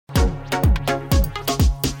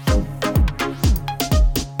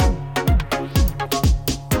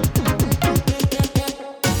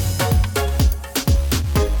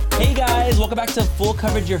to Full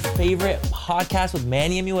Coverage, your favorite podcast with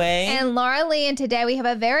Manny MUA. And Laura Lee, and today we have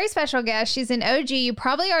a very special guest. She's an OG. You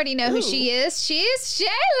probably already know who she is. She's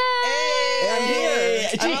Shayla. Hey, I'm here.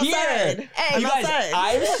 I'm outside. Hey, you guys, outside.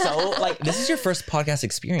 I'm so, like, this is your first podcast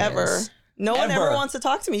experience. Ever. No one ever wants to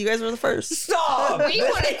talk to me. You guys were the first. Stop! We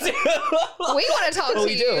want to talk to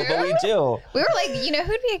you. But we do. We were like, you know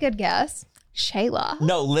who'd be a good guest? Shayla.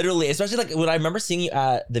 No, literally, especially like when I remember seeing you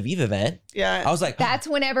at the Viva event. Yeah. I was like, That's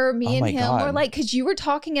whenever me and my him God. were like, because you were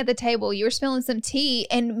talking at the table, you were spilling some tea,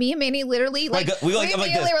 and me and Manny literally we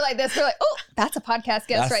immediately were like this. We're like, oh, that's a podcast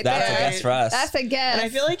guest that's right a there. guest for us. That's a guest. And I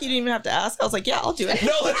feel like you didn't even have to ask. I was like, yeah, I'll do it.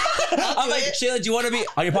 No, I'm like, Shayla, do you want to be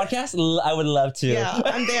on your podcast? I would love to. Yeah,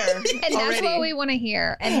 I'm there. And that's what we want to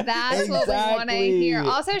hear. And that's what we want to Exactly. hear.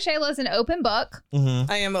 Also, Shayla's an open book.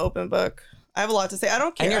 Mm-hmm. I am an open book. I have a lot to say. I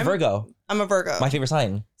don't care. And you're Virgo. I'm a Virgo. My favorite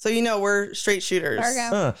sign. So you know we're straight shooters.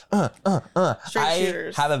 Virgo. Straight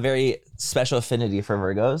shooters. I have a very special affinity for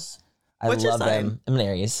Virgos. I What's your love sign? them. I'm an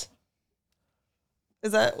Aries.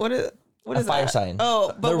 Is that what is A fire that? sign.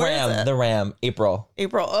 Oh, but the where Ram. is it? The Ram. April.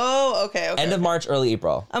 April. Oh, okay. End of March, early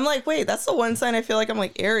April. I'm like, wait, that's the one sign I feel like I'm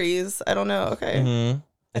like Aries. I don't know. Okay. Mm-hmm.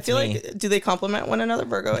 I feel like, do they complement one another,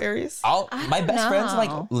 Virgo, Aries? My don't best friends, like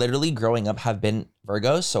know. literally growing up, have been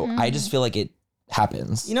Virgos, so I just feel like it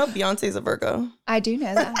happens. You know, Beyonce's a Virgo. I do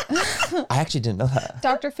know that. I actually didn't know that.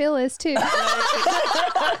 Dr. Phil is too.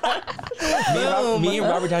 Me and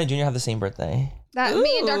Robert Downey Jr. have the same birthday.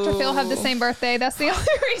 Me and Dr. Phil have the same birthday. That's the only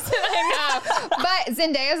reason I know. But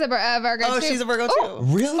Zendaya's a Virgo too. Oh, she's a Virgo too.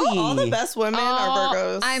 Really? All the best women are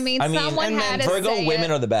Virgos. I mean, I mean, someone and had men. to Virgo say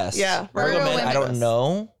women it. are the best. Yeah, Virgo Virgo men, women I are don't best.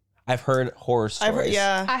 know. I've heard horror stories. I've heard,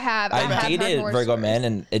 yeah. I have. I've heard dated horror Virgo stories. men,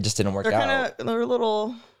 and it just didn't work They're out. they're a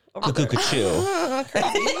little over there. Cuckoo.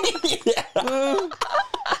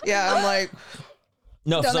 Yeah, I'm like,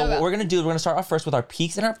 No, Don't know so about- what we're gonna do is we're gonna start off first with our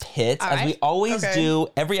peaks and our pits, All as right. we always Okay. do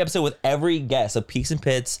every episode with every guest. So peaks and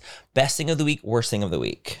pits, best thing of the week, worst thing of the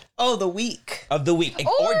week. oh, the week. Of the week.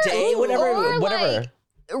 Or day, whatever. or Whatever.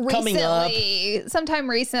 Coming up. Recently, sometime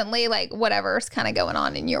recently, like whatever's kind of going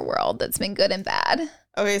on in your world that's been good and bad.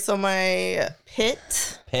 Okay, so my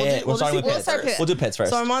pit. Pit. We'll starting do with pits pits. first. We'll do pits first.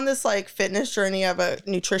 So I'm on this like fitness journey. I have a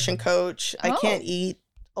nutrition coach. I Oh. can't eat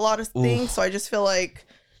a lot of things, so I just feel like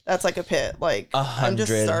that's like a pit. Like I'm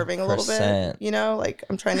just starving a little bit. 100%. You know, like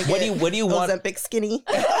I'm trying to get What do you want? Ozempic skinny.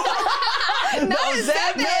 Not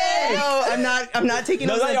Ozempic. No, I'm not taking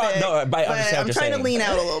No, Ozempic. no, but I understand what I'm you're trying to saying. lean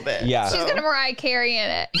out a little bit. Yeah. She's gonna Mariah Carey in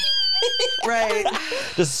it. Right.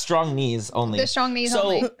 Just strong knees only. The strong knees so,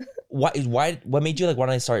 only. what made you like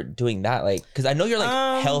want to start doing that? Like, because I know you're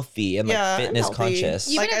like healthy and like yeah, I'm fitness healthy. conscious.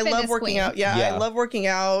 You've Like been a I love fitness working queen. out. Yeah, Yeah. I love working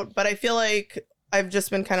out, but I feel like I've just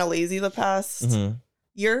been kind of lazy the past Mhm.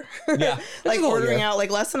 year. Yeah. Like Just a ordering year. out.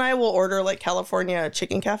 Like Les and I will order like California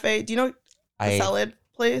Chicken Cafe. Do you know the salad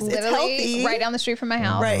place? It's Literally healthy. right down the street from my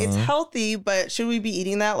house. Right. It's Mhm. healthy, but should we be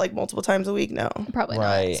eating that like multiple times a week? No. Probably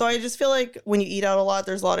Right. So I just feel like when you eat out a lot,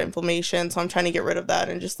 there's a lot of inflammation. So I'm trying to get rid of that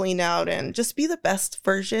and just lean out and just be the best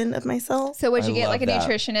version of myself. So would I you get like a love that.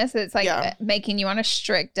 nutritionist that's like Yeah. making you on a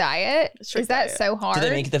strict diet? Strict Is that diet. so hard? Do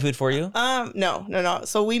they make the food for you? No.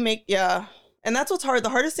 So we make, yeah. And that's what's hard. The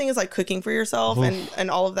hardest thing is like cooking for yourself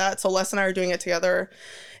and all of that. So Les and I are doing it together.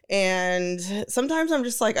 And sometimes I'm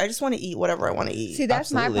just like, I just want to eat whatever I want to eat. See,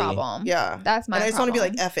 that's Absolutely. my problem. Yeah. That's my And I just want to be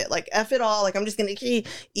problem. like, F it all. Like, I'm just going to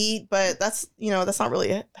eat, but that's not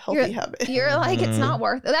really a healthy habit. You're like, it's not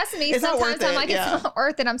worth it. That's me. It's not Sometimes worth I'm it, like, yeah. it's not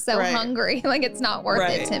worth it. I'm so Right. hungry. Like, it's not worth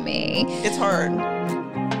it Right. to me. It's hard.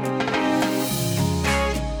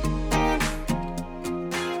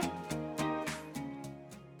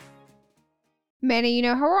 Manny, you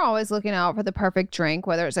know how we're always looking out for the perfect drink,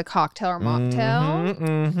 whether it's a cocktail or mocktail?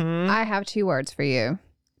 Mm-hmm. I have 2 words for you.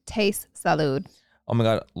 Taste salud. Oh my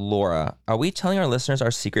God, Laura, are we telling our listeners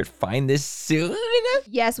our secret? Find this soon.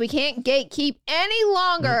 Yes, we can't gatekeep any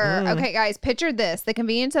longer. Okay, guys, picture this. The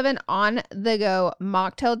convenience of an on-the-go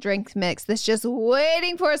mocktail drink mix that's just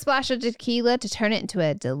waiting for a splash of tequila to turn it into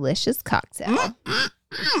a delicious cocktail.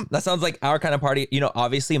 That sounds like our kind of party. You know,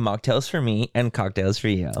 obviously mocktails for me and cocktails for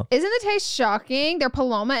you. Isn't the taste shocking? Their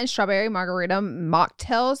Paloma and strawberry margarita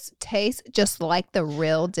mocktails taste just like the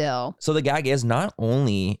real deal. So the gag is not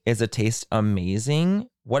only is the taste amazing,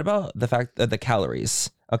 what about the fact that the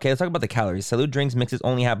calories Okay, let's talk about the calories. Salud drinks mixes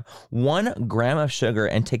only have 1 gram of sugar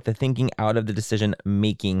and take the thinking out of the decision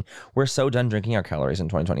making. We're so done drinking our calories in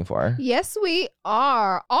 2024. Yes, we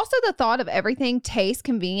are. Also, the thought of everything, taste,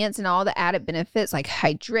 convenience, and all the added benefits like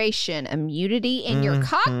hydration, immunity in your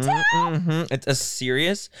cocktail. It's a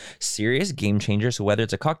serious game changer. So whether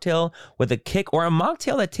it's a cocktail with a kick or a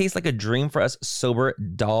mocktail that tastes like a dream for us sober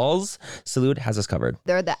dolls, Salud has us covered.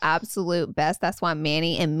 They're the absolute best. That's why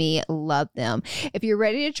Manny and me love them. If you're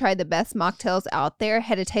ready to try the best mocktails out there,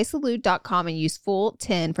 head to tastesalud.com and use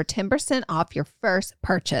full10 for 10% off your first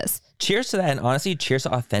purchase. Cheers to that, and honestly, cheers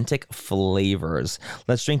to authentic flavors.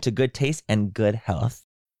 Let's drink to good taste and good health.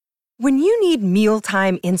 When you need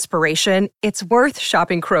mealtime inspiration, it's worth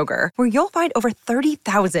shopping Kroger, where you'll find over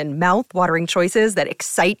 30,000 mouth-watering choices that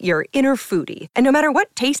excite your inner foodie. And no matter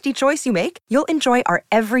what tasty choice you make, you'll enjoy our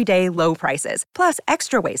everyday low prices, plus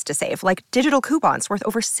extra ways to save, like digital coupons worth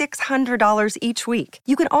over $600 each week.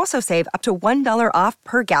 You can also save up to $1 off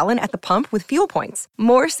per gallon at the pump with fuel points.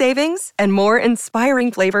 More savings and more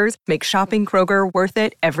inspiring flavors make shopping Kroger worth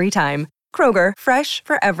it every time. Kroger, fresh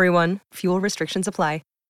for everyone. Fuel restrictions apply.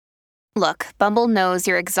 Look, Bumble knows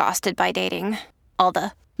you're exhausted by dating. All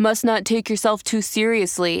the must not take yourself too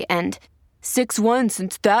seriously and 6'1"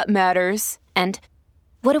 since that matters. And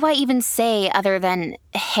what do I even say other than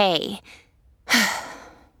hey?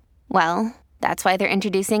 Well, that's why they're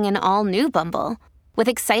introducing an all-new Bumble with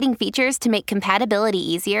exciting features to make compatibility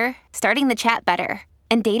easier, starting the chat better,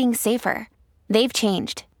 and dating safer. They've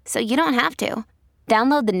changed, so you don't have to.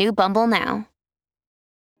 Download the new Bumble now.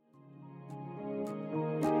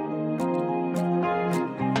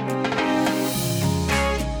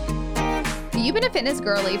 You've been a fitness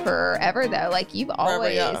girly forever, though. Like, you've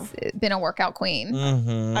always been a workout queen.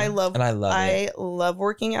 I love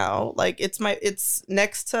working out. Like, it's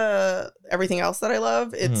next to everything else that I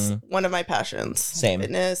love. It's one of my passions. Same.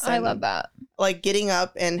 Fitness. I love that. Like, getting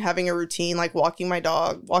up and having a routine, like walking my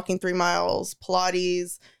dog, walking 3 miles,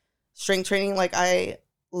 Pilates, strength training. Like, I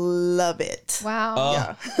love it. Wow.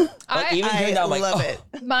 Yeah. I love it.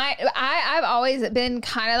 I've always been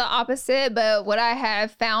kind of the opposite, but what I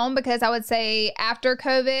have found, because I would say after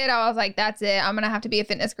COVID, I was like, that's it. I'm going to have to be a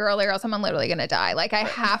fitness girl or else I'm literally going to die. Like, I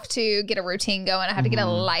have to get a routine going. I have to get a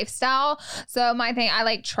lifestyle. So my thing, I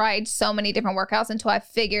like tried so many different workouts until I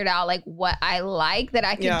figured out like what I like that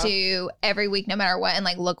I could do every week, no matter what, and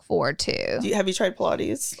like look forward to. Have you tried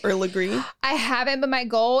Pilates or Legree? I haven't, but my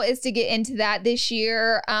goal is to get into that this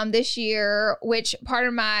year. Which part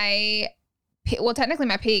of my, well, technically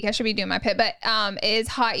my peak, I should be doing my pit, but is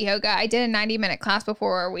hot yoga. I did a 90-minute class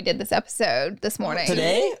before we did this episode this morning.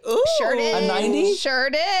 Today? Ooh. Sure did. A 90?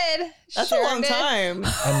 Sure did. That's sure a long time.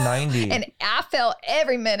 A 90. And I felt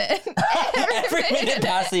every minute. Every minute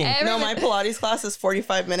passing. No, my Pilates class is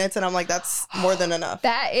 45 minutes, and I'm like, that's more than enough.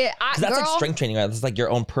 That's like strength training, right? That's like your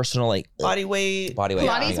own personal like body weight.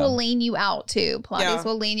 Pilates will lean you out too. Pilates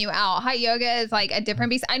will lean you out. Hot yoga is like a different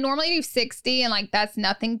beast. I normally do 60, and like that's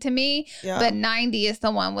nothing to me. Yeah. But 90 is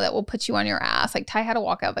the one that will put you on your ass. Like Ty had to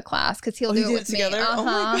walk out of the class because he'll do it with me. Together? Oh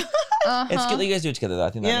my God. It's good that you guys do it together though. I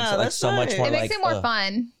think that makes it like so much more. It makes it more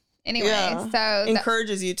fun. Anyway, so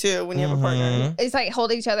encourages you too when you have a partner. It's like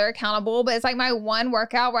holding each other accountable, but it's like my one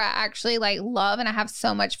workout where I actually like love and I have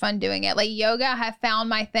so much fun doing it. Like yoga, I have found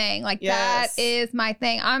my thing. Like that is my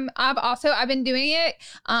thing. I've been doing it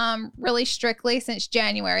really strictly since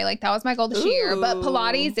January. Like that was my goal this year. But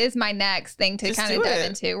Pilates is my next thing to kind of dive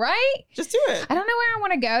into, right? Just do it. I don't know where I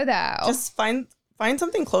want to go though. Just find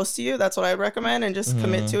something close to you. That's what I'd recommend, and just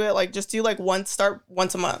commit to it. Like just do like start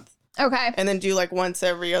once a month. Okay. And then do like once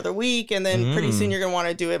every other week. And then pretty soon you're going to want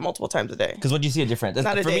to do it multiple times a day. Because when you see a difference,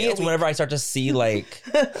 for me, it's whenever I start to see like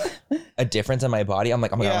a difference in my body, I'm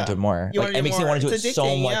like, oh my God, I want to do it more. Like it makes me want to do it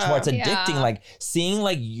so much more. It's addicting. Like seeing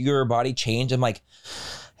like your body change. I'm like,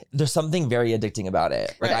 there's something very addicting about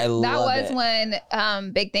it. Like I love it. That was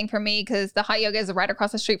one big thing for me because the hot yoga is right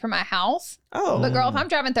across the street from my house. Oh. But girl, if I'm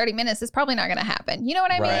driving 30 minutes, it's probably not going to happen. You know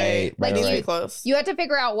what I mean? Like really close. You have to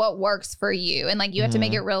figure out what works for you. And like you have to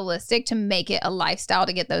make it realistic to make it a lifestyle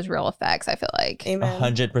to get those real effects, I feel like. Amen.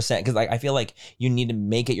 100%. Because like I feel like you need to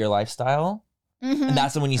make it your lifestyle. And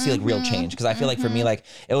that's when you see like real change. Because I feel like for me, like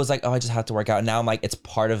it was like, oh, I just have to work out. And now I'm like, it's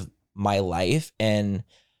part of my life. And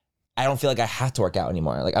I don't feel like I have to work out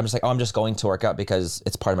anymore. Like I'm just like, oh, I'm just going to work out because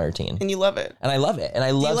it's part of my routine. And you love it. And I love it. And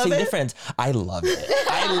I love seeing the difference. I love it.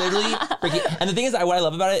 I literally freaking, and the thing is, what I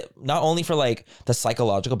love about it, not only for like the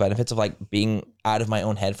psychological benefits of like being out of my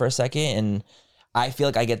own head for a second, and I feel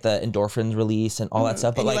like I get the endorphins release and all that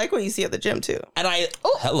stuff. But and you like what you see at the gym too. And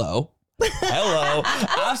hello.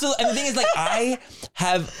 Absolutely. And the thing is, like, I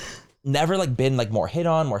have never like been like more hit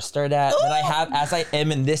on, more stared at than I have as I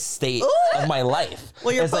am in this state of my life.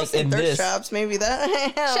 Well, you're it's posting like in thirst this. traps. Maybe that.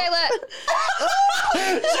 Shayla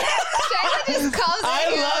just calls I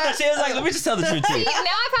love that. She was like, let me just tell the truth to you. Now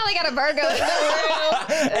I finally got a Virgo in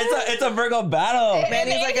the room. It's a Virgo battle.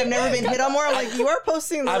 Manny's like, I've never been hit on more. I'm like, you are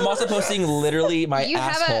posting. I'm also posting literally my You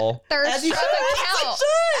asshole. have a thirst As you trap account.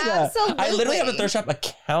 Absolutely. I literally have a thirst trap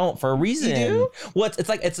account for a reason. You do? Well, it's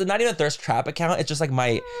like, it's not even a thirst trap account. It's just like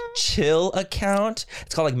my chill account.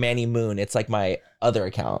 It's called like Manny Moon. It's like my other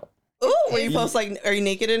account. Ooh, where you post like, are you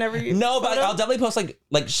naked in every? No, but photo? I'll definitely post like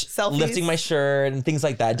Selfies? lifting my shirt and things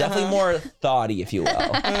like that. Definitely more thoughty, if you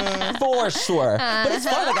will, for sure. But it's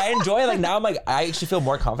fun. Like I enjoy it. Like now, I'm like I actually feel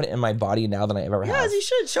more confident in my body now than I ever have. Yeah, as you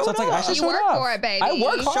should show So it it's like I off. should You show work it off. for it, baby. I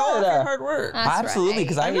work Show off hard. your hard work. That's Absolutely,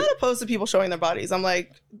 because I'm not opposed to people showing their bodies. I'm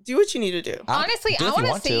like, do what you need to do. Honestly, do it I if you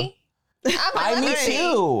want to see. I Let me me see.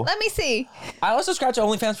 too. Let me see. I also scratch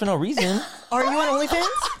OnlyFans for no reason. Are you on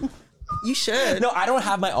OnlyFans? You should. No, I don't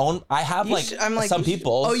have my own. I have You like, should- I'm like some you should-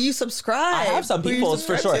 people. Oh, you subscribe. I have some Who you people's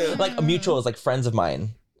for sure. subscribe to? Like mutuals, like friends of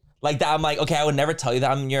mine. Like that, I'm like, okay, I would never tell you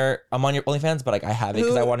that I'm on your OnlyFans, but like I have it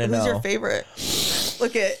because I want to know. Who's your favorite?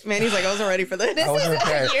 Look at Manny's like, I wasn't ready for this. I wasn't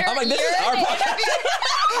prepared. I'm like, this is our podcast.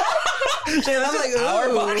 I'm like, our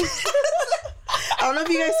ooh. podcast. I don't know if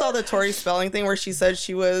you guys saw the Tori Spelling thing where she said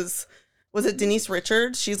she was it Denise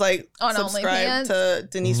Richards? She's like On subscribed to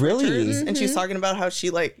Denise Really? Richards, and she's talking about how she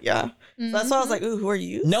like, yeah. So that's why I was like, ooh, who are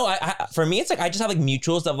you? No, I for me, it's like I just have like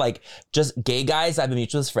mutuals of like just gay guys. I've been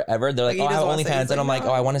mutuals forever. They're like, Like, oh, he I have doesn't wanna say, OnlyFans, he's and I'm like, like,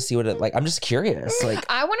 oh, I want to see what it like. I'm just curious. Like,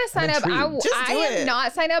 I want to sign up. intrigued. Just I do am it.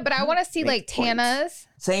 not signed up, but I want to see like Tana's.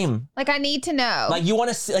 same. Like I need to know. Like you want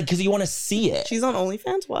to see, like, because you want to see it. She's on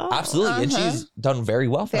OnlyFans? Wow. Absolutely, and she's done very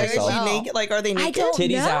well for Like, is herself. she naked? Like, are they naked? don't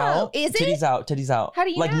Titties know. out. Is it? Titties out. Titties out. How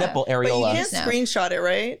do you like know? nipple But you areola? can't No. screenshot it,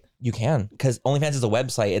 right? You can, because OnlyFans is a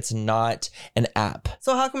website. It's not an app.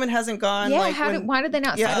 So how come it hasn't gone? yeah. like, Why did they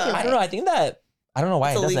not Yeah. sign up? I don't know. I think that I don't know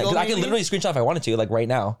why It's it does that. illegal, Because I can maybe? literally screenshot if I wanted to, like right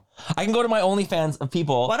now. I can go to my OnlyFans of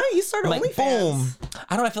people. Why don't you start I'm like, OnlyFans? boom.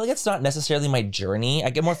 I don't know. I feel like it's not necessarily my journey.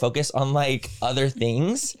 I get more focused on like other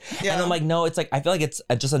things. Yeah. And I'm like, no, it's like, I feel like it's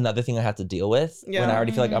just another thing I have to deal with when I Yeah.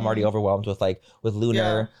 already feel like I'm already overwhelmed with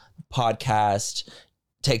Lunar, podcast,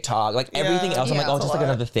 TikTok, like everything else. I'm Yeah, like, oh, it's a just like lot.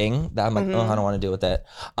 another thing that I'm like, oh, I don't want to deal with it.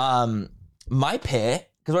 My pit,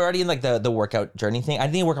 because we're already in like the workout journey thing. I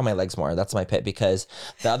need to work on my legs more. That's my pit, because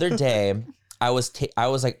the other day I was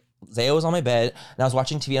like, Zaya was on my bed and I was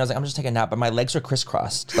watching TV and I was like, I'm just taking a nap, but my legs were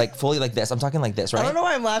crisscrossed, like fully like this. I'm talking like this, right? I don't know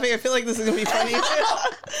why I'm laughing. I feel like this is gonna be funny.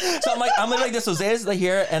 So I'm literally like this. So Zaya's like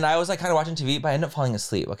here, and I was like kind of watching TV, but I ended up falling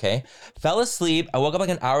asleep. Okay, fell asleep. I woke up like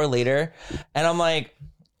an hour later, and I'm like,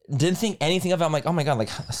 didn't think anything of it. I'm like, oh my god, like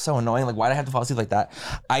so annoying. Like, why did I have to fall asleep like that?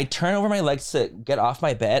 I turn over my legs to get off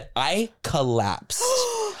my bed. I collapsed.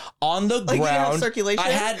 On the Like, you didn't have ground, circulation? I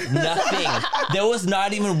had nothing. There was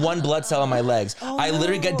not even one blood cell on my legs. I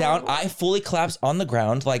literally get down. I fully collapsed on the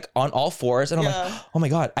ground, like on all fours, and I'm Yeah. like, oh my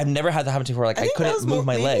god, I've never had that happen before. Like I think that couldn't was move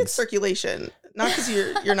my maybe it's legs. circulation, not because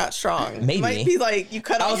you're not strong. Maybe. It might be like you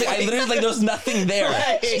cut I off. was like, I literally like there was nothing there.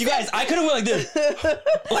 Right. You guys, I could have went like this.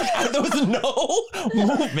 Like there was no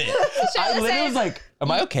movement. I literally was like,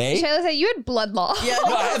 am I okay? Shayla said you had blood loss. Yeah.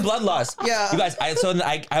 No, I had blood loss. Yeah. You guys,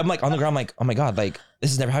 I'm like on the ground, like, oh my god, like this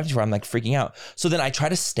has never happened before. I'm like freaking out. So then I try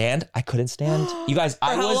to stand. I couldn't stand. You guys,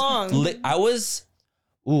 I how was long? I was.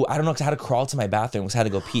 Ooh, I don't know, because I had to crawl to my bathroom because I had to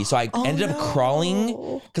go pee. So I ended up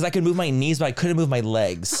crawling because I could move my knees, but I couldn't move my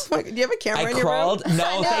legs. Like, do you have a camera I in your crawled. room?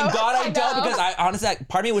 No, thank God I don't, because I honestly, like,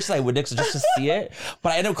 part of me wishes I would just to see it.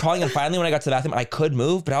 But I ended up crawling, and finally when I got to the bathroom, I could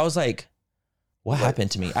move, but I was like, what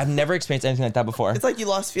happened to me? I've never experienced anything like that before. It's like you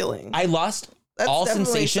lost feeling. I lost That's all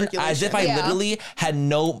definitely sensation as if I Yeah. literally had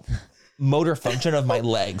no motor function of my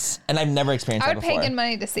legs, and I've never experienced I that would pay before. good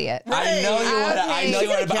money to see it. I know you would. I know you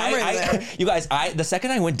would. But camera in there. you guys, the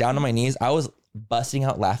second I went down on my knees, I was busting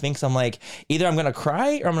out laughing. So I'm like, either I'm gonna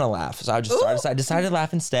cry or I'm gonna laugh. So I just started. So I decided to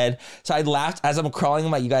laugh instead. So I laughed as I'm crawling.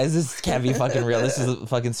 I'm like, you guys, this can't be fucking real. This is a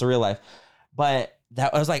fucking surreal life. But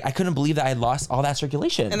that I was like, I couldn't believe that I lost all that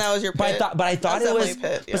circulation. And that was your But pit? I thought That's it was. definitely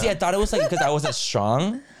a pit, But see, yeah. I thought it was like because I wasn't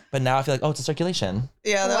strong. But now I feel like, oh, it's a circulation.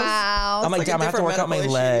 Yeah, that Wow. I'm like, like a damn, I have to work out my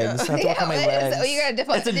different legs. medical I have to work out my legs. Oh, you got a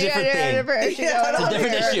different. It's a you different got thing. different issue Yeah, going It's a on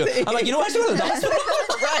different here. issue. I'm like, you know what? I should go to the hospital.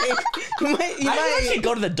 was right. You I didn't actually might.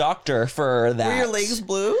 go to the doctor for that. Were your legs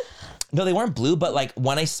blue? No, they weren't blue, but like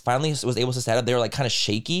when I finally was able to stand up, they were like kind of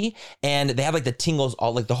shaky, and they had like the tingles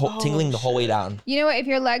all like the whole tingling the whole way down. You know what? If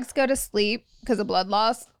your legs go to sleep because of blood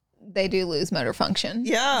loss, they do lose motor function.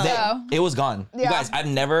 Yeah. It was gone. You Yeah. guys, I've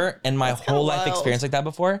never in my whole life wild. experienced like that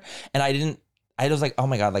before, and I was like, oh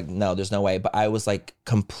my god, like no, there's no way. But I was like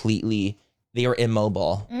completely they were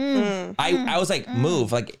immobile. I was like,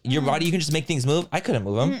 move. Like, your body, you can just make things move. I couldn't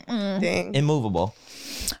move them. Dang. Immovable.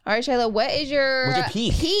 All right, Shayla, what is your What's your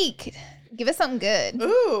peak? Give us something good.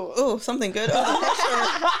 Ooh, something good.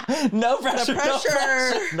 Oh, the pressure. No pressure. The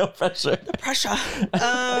pressure. No pressure. The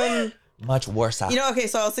pressure. Much worse. Okay,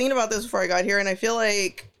 so I was thinking about this before I got here, and I feel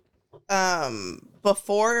like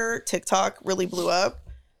before TikTok really blew up,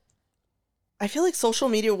 I feel like social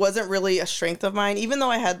media wasn't really a strength of mine. Even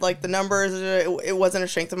though I had like the numbers, it wasn't a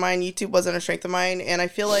strength of mine. YouTube wasn't a strength of mine. And I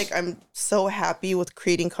feel like I'm so happy with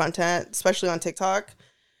creating content, especially on TikTok.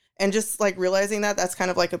 And just like realizing that that's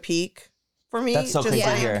kind of like a peak for me. That's so just crazy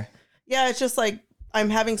like, to hear. Yeah, it's just like I'm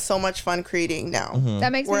having so much fun creating now.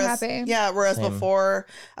 That makes me happy. Yeah, whereas Same. before,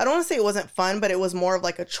 I don't want to say it wasn't fun, but it was more of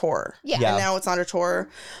like a chore. Yeah. And now it's not a chore.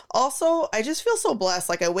 Also, I just feel so blessed.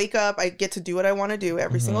 Like I wake up, I get to do what I want to do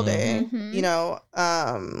every single day. You know,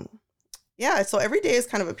 yeah, so every day is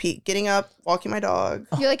kind of a peak. Getting up, walking my dog.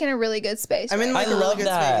 You're like in a really good space. I'm in right? like a really good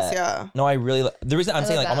space, yeah. No, I really, the reason I'm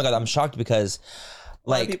saying love like, oh my that. God, I'm shocked because A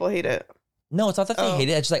lot of like, people hate it. no, it's not that they hate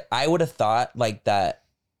it. It's just like, I would have thought like that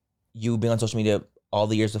you being on social media all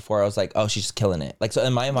the years before, I was like, oh, she's just killing it. Like, so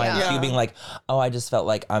in my mind, Yeah. you being like, oh, I just felt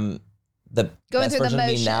like I'm the Going best through the version of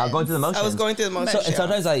me now, going through the motions. I was going through the motions. So, and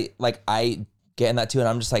sometimes I get in that too, and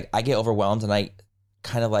I'm just like, I get overwhelmed, and I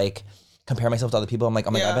kind of like compare myself to other people. I'm like,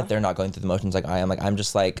 I Yeah. bet they're not going through the motions like I am. Like, I'm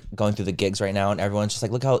just like going through the gigs right now, and everyone's just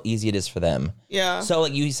like, look how easy it is for them. Yeah. So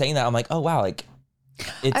like you saying that, I'm like, oh wow, like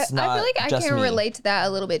it's not. I feel like I just can me. relate to that a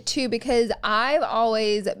little bit too, because I've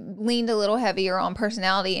always leaned a little heavier on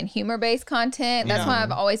personality and humor-based content. That's why I've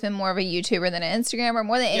always been more of a YouTuber than an Instagrammer.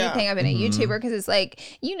 More than anything, I've been a YouTuber because it's like,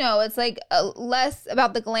 you know, it's like less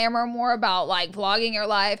about the glamour, more about like vlogging your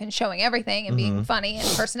life and showing everything and being funny and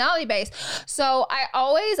personality-based. So I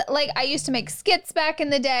always, like, I used to make skits back in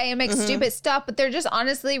the day and make stupid stuff, but they're just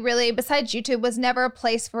honestly really, besides YouTube, was never a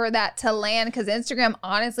place for that to land, because Instagram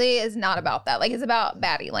honestly is not about that. Like, it's about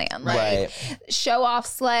baddie land, like Right. show off,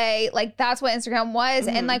 slay, like that's what Instagram was.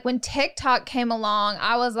 And like when TikTok came along,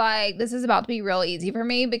 I was like, this is about to be real easy for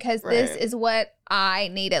me, because this is what I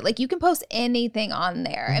needed. Like, you can post anything on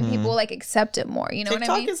there and people like accept it more, you know TikTok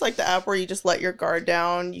what I mean? is like the app where you just let your guard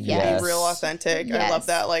down. You can Yes. be real authentic. I Yes. love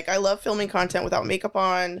that. Like, I love filming content without makeup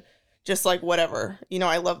on, just like whatever. You know,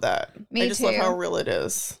 I love that. Me I just love too. how real it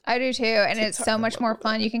is. I do too. And it's TikTok, so I much love more it.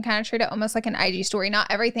 fun. You can kind of treat it almost like an IG story. Not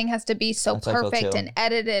everything has to be so That's how I feel perfect too. and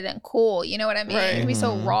edited and cool. You know what I mean? It can be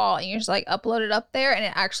so raw, and you just like upload it up there and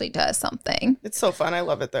it actually does something. It's so fun. I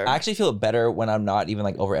love it there. I actually feel better when I'm not even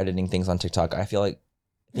like over editing things on TikTok. I feel like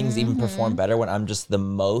things even perform better when I'm just the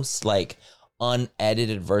most like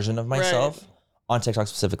unedited version of myself on TikTok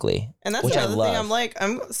specifically. And that's which I another love. thing.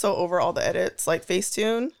 I'm so over all the edits, like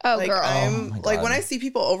Facetune. Oh, like, girl. Oh, I'm my like, God. when I see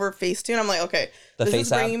people over Facetune, I'm like, okay, The this Face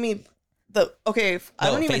is app? bringing me the I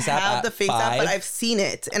No, don't even Face app have at the Face app, but 5. I've seen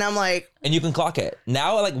it, and I'm like, And you can clock it.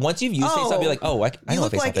 Now, like once you've used FaceApp, you're like, oh, I you know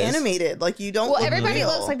look what FaceApp like is. animated. Like, you don't. Well, look everybody real.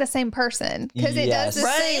 looks like the same person because it Yes. does the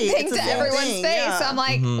same Right, thing it's to the same everyone's thing, face. yeah. So I'm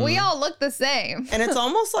like, we all look the same. And it's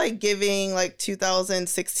almost like giving like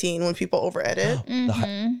 2016 when people over edit. The hi-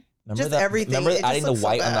 remember Just that, everything. Remember It just adding the looks so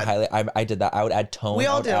white on the bad. highlight? I did that. I would add tone. We I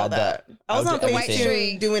all would did all add that. I was would on do everything.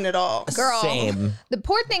 Facetune doing it all. Girl. Same. The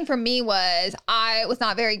poor thing for me was I was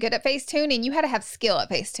not very good at Facetune, and you had to have skill at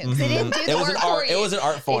Facetune because it didn't do the It was work an for art. you. It was an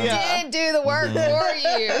art form. It Yeah. didn't do the work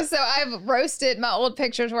for you. So I've roasted my old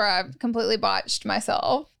pictures where I've completely botched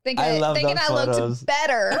myself, thinking I love thinking those I photos. looked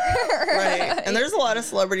better. Right. And there's a lot of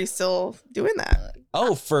celebrities still doing that.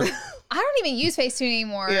 Oh, for I don't even use Facetune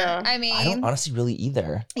anymore. Yeah. I mean, I don't honestly really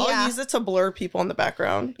either. I'll use it to blur people in the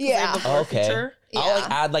background. 'cause they Yeah. have the blur Okay. feature. I'll like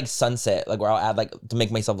add like sunset, like where I'll add like to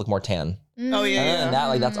make myself look more tan. Oh, yeah. Other than that,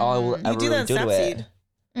 like that's all I will You ever do really that do in to Snapseed. it.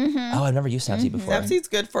 Oh, I've never used Snapseed before. Snapseed's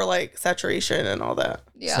good for like saturation and all that.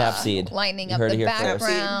 yeah. Snapseed. Lightening You up heard the it here first.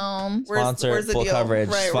 background. Sponsored, the full deal? coverage.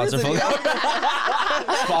 Right, Sponsor where's the full deal?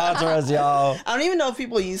 Sponsor us, y'all. I don't even know if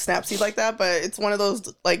people use Snapseed like that, but it's one of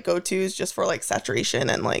those like go-tos just for like saturation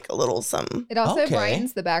and like a little something. It also Okay.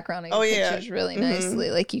 brightens the background of your Oh, yeah. pictures really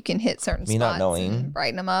nicely. Like you can hit certain Me not spots knowing. and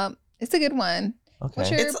brighten them up. It's a good one. Okay.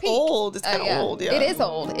 What's your It's peak? old. It's Oh, kind of old. Yeah. It is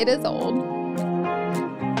old. It is old.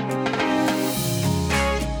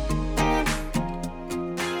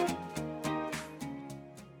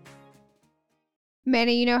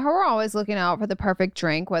 Manny, you know how we're always looking out for the perfect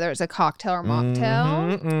drink, whether it's a cocktail or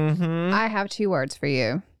mocktail? Mm-hmm. I have 2 words for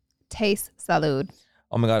you. Taste salud.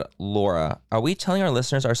 Oh my God, Laura, are we telling our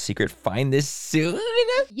listeners our secret? Find this soon.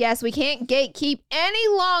 Yes, we can't gatekeep any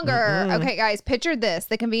longer. Okay, guys, picture this.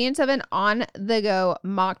 The convenience of an on-the-go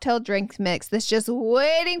mocktail drink mix that's just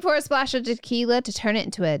waiting for a splash of tequila to turn it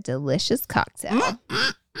into a delicious cocktail.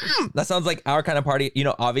 That sounds like our kind of party. You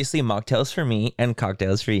know, obviously mocktails for me and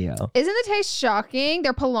cocktails for you. Isn't the taste shocking?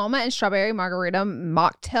 Their Paloma and strawberry margarita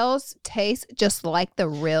mocktails taste just like the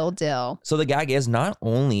real deal. So the gag is, not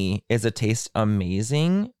only is the taste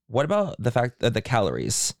amazing, what about the fact that the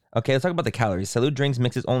calories? Okay, let's talk about the calories. Salud drinks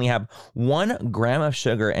mixes only have 1 gram of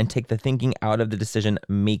sugar and take the thinking out of the decision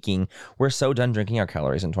making. We're so done drinking our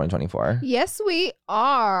calories in 2024. Yes, we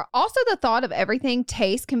are. Also, the thought of everything,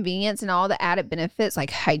 taste, convenience, and all the added benefits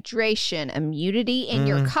like hydration, immunity in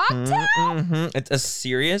your cocktail. It's a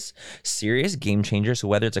serious game changer. So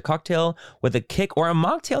whether it's a cocktail with a kick or a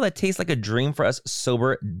mocktail that tastes like a dream for us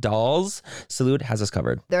sober dolls, Salud has us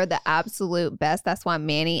covered. They're the absolute best. That's why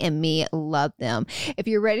Manny and me love them. If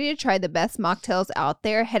you're ready to try the best mocktails out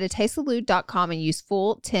there, head to tastesalud.com and use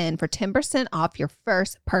full10 for 10% off your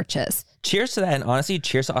first purchase. Cheers to that, and honestly,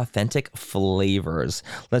 cheers to authentic flavors.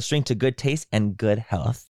 Let's drink to good taste and good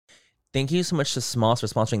health. Thank you so much to Smalls for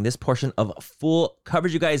sponsoring this portion of Full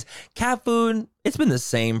Coverage, you guys. Cat food, it's been the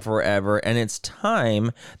same forever, and it's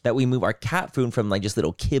time that we move our cat food from like just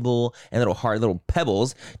little kibble and little hard little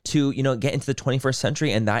pebbles to, you know, get into the 21st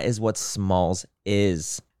century, and that is what Smalls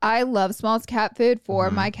is. I love Smalls cat food for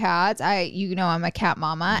my cats. I'm a cat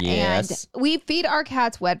mama, Yes. and we feed our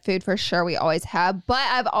cats wet food for sure. We always have, but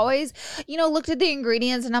I've always, looked at the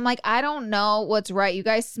ingredients and I'm like, I don't know what's right. You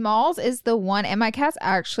guys, Smalls is the one, and my cats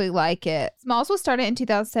actually like it. Smalls was started in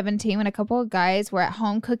 2017 when a couple of guys were at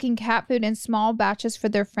home cooking cat food in small batches for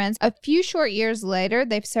their friends. A few short years later,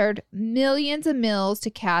 they've served millions of meals to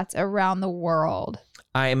cats around the world.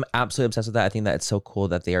 I'm absolutely obsessed with that. I think that it's so cool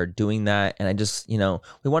that they are doing that. And I just, we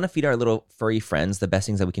want to feed our little furry friends the best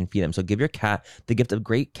things that we can feed them. So give your cat the gift of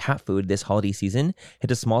great cat food this holiday season. Head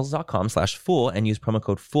to smalls.com/full and use promo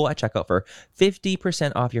code FULL at checkout for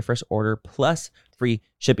 50% off your first order plus free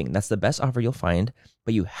shipping. That's the best offer you'll find,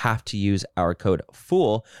 but you have to use our code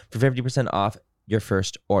FULL for 50% off your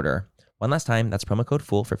first order. One last time, that's promo code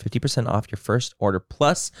FULL for 50% off your first order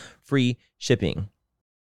plus free shipping.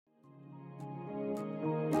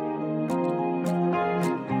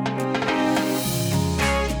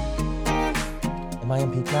 Am I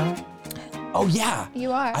in peak now? Oh, yeah.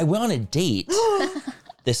 You are. I went on a date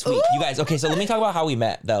this week. You guys, okay, so let me talk about how we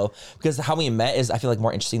met, though, because how we met is, I feel like,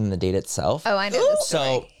 more interesting than the date itself. Oh, I know this story.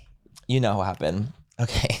 So, you know what happened.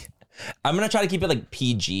 Okay. I'm going to try to keep it, like,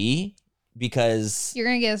 PG, because You're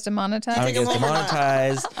going to get us demonetized? I'm going to get us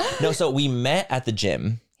demonetized. No, so we met at the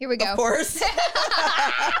gym. Here we go. Of course.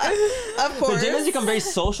 Of course. The gym has become very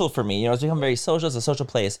social for me. It's become very social. It's a social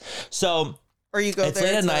place. So... Or you go it's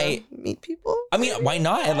there late at to night. meet people? I mean, why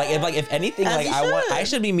not? And if anything, As you should. I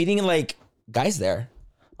should be meeting like guys there.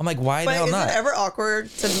 I'm like, why the But hell is not? it ever awkward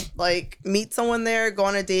to like meet someone there, go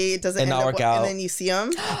on a date, it doesn't And end not up work out. and then you see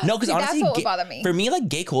them? No, because See, that's honestly, what would bother me. for me, like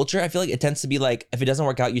gay culture, I feel like it tends to be like, if it doesn't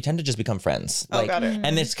work out, you tend to just become friends. Oh, Like, got it.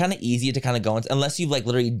 and it's kind of easy to kind of go into, unless you've like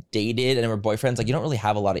literally dated and were boyfriends, like you don't really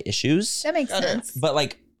have a lot of issues. That makes Got it. sense. But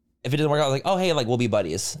like, if it doesn't work out, like, oh, hey, like we'll be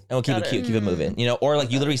buddies and we'll keep Got it it. cute, keep it moving, or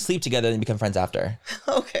like you literally sleep together and become friends after.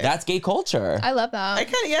 Okay. That's gay culture. I love that. I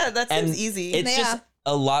kind of, that And seems easy. It's Yeah. just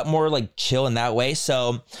a lot more like chill in that way.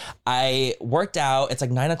 So I worked out. It's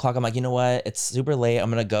like 9:00. I'm like, you know what? It's super late.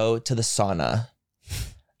 I'm gonna go to the sauna,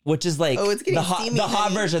 which is like Oh, it's getting the hot steamy,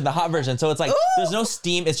 honey. version. The hot version. So it's like Ooh. there's no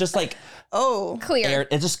steam. It's just like oh. Clear. air.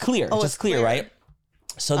 It's just clear. Oh, just it's clear, clear. right?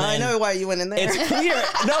 So then I know why you went in there. it's clear.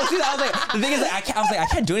 No, see, I was like, the thing is, like, I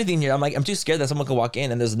can't do anything here. I'm like, I'm too scared that someone could walk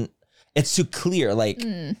in and it's too clear. Like,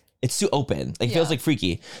 it's too open. Like, it feels like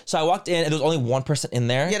freaky. So I walked in and there was only one person in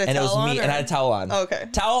there, You had a and it was towel me, on, and or- I had a towel on. Oh, okay.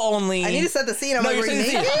 Towel only. I need to set the scene. I'm No, like, you're were you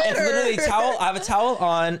saying naked? it's literally towel. I have a towel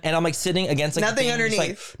on, and I'm like sitting against like Nothing the thing, just, like,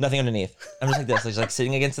 underneath. nothing underneath. I'm just like this, just like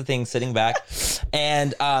sitting against the thing, sitting back,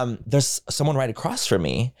 and there's someone right across from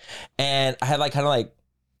me, and I had like kind of like,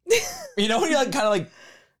 when you like kind of like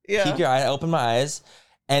Yeah. peek your eye, I opened my eyes,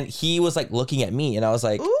 and he was like looking at me, and I was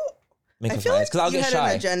like, Ooh. making I feel my like eyes because I'll you get had shy.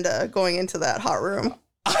 an agenda going into that hot room.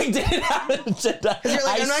 I didn't have an agenda. You're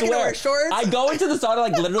like, I I'm not swear. gonna wear shorts. I go into the sauna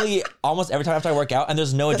like literally almost every time after I work out, and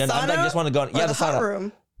there's no The agenda. I'm like, sauna just want to go. or Yeah, the the sauna. hot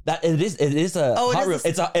room. That it is a Oh, it hot is room.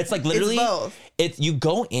 a- It's like literally both. It's you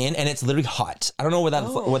go in and it's literally hot. I don't know what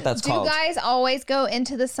that's Do called. you guys always go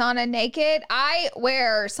into the sauna naked? I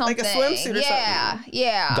wear something. Like a swimsuit or yeah, something.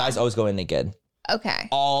 Yeah. Guys always go in naked. Okay.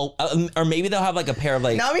 All or maybe they'll have like a pair of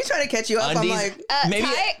like Now I'm trying to catch you up. undies. I'm like, maybe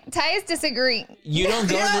Ty is disagreeing. you don't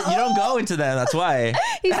go. You don't go into them. That's why.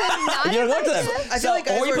 He said not You don't go into them. I feel like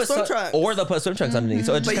guys or you wear put swim trunks. or they'll put swim trunks underneath.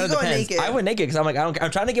 So it just But you kind of go depends. naked. I went naked because I'm like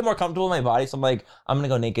I'm trying to get more comfortable with my body. So I'm like I'm gonna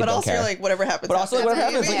go naked. but don't also care. you're like, whatever happens. But also, like, what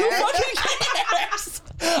happens. happens? Like, Yeah. who fucking cares?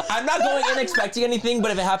 I'm not going in expecting anything,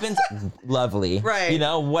 but if it happens, lovely. Right. You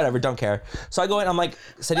know, whatever, don't care. So I go in, I'm like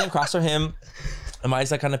sitting across from him, and my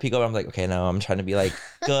eyes like kind of peek over. I'm like, okay, no, I'm trying to be like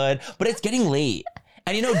good, but it's getting late.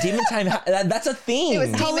 And you know, demon time, that's a thing. It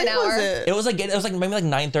was demon hour. It was like maybe like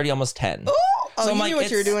 9:30, almost 10. Oh, so you I'm like, knew what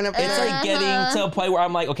you were doing up there. It's like getting to a point where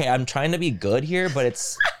I'm like, okay, I'm trying to be good here, but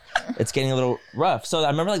it's getting a little rough. So I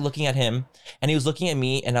remember like looking at him, and he was looking at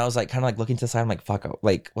me, and I was like kind of like looking to the side. I'm like, fuck,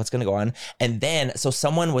 like what's gonna go on? And then so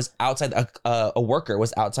someone was outside, a worker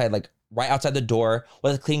was outside, like right outside the door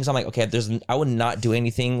was cleaning. So I'm like, okay, I would not do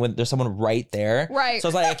anything when there's someone right there. Right. So I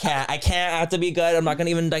was like, I have to be good. I'm not gonna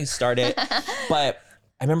even like start it. But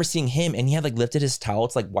I remember seeing him, and he had like lifted his towel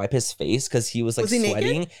to like wipe his face because he was like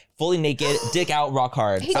sweating, naked? fully naked, dick out, rock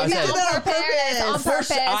hard. He did that on purpose. On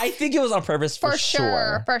purpose. I think it was on purpose for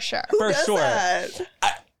sure. For sure. Who For does sure. that?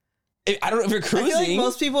 I don't know if you're I feel like cruising.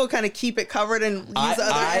 most people kind of keep it covered and use the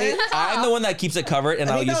other hand. I'm the one that keeps it covered, and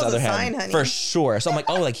I I'll think use that the was other a hand sign, honey. for sure. So I'm like,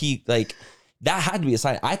 oh, like he like that had to be a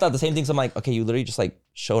sign. I thought the same thing. So I'm like, okay, you literally just like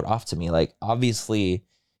showed off to me. Like obviously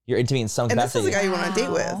you're into me in some And this is capacity. the guy you went on a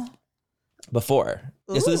date with. Before.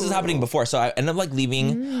 Yeah, so this is happening before. So I ended up like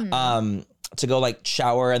leaving to go like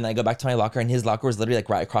shower, and then I go back to my locker, and his locker was literally like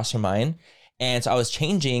right across from mine. And so I was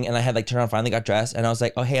changing, and I had like turned around, finally got dressed, and I was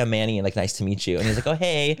like, oh, hey, I'm Manny, and like, nice to meet you. And he's like, oh,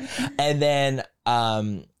 hey. And then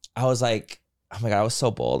I was like, oh my God, I was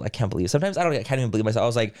so bold. I can't believe. Sometimes I can't even believe myself. I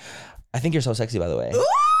was like, I think you're so sexy, by the way.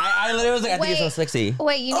 I literally was like, I think you're so sexy.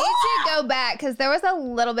 Wait, you need to go back because there was a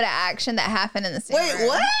little bit of action that happened in the same room.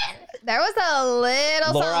 What? There was a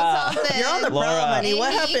little Laura. something. You're on the Laura. prowl, honey.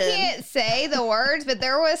 What You happened? can't say the words, but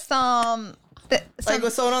there was some. Like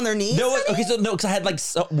with someone on their knees? No, okay, so no, because I had like,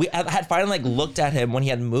 I had finally like looked at him when he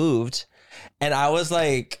had moved, and I was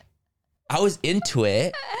like, I was into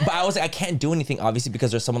it, but I was like, I can't do anything, obviously, because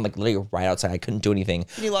there's someone like literally right outside. I couldn't do anything.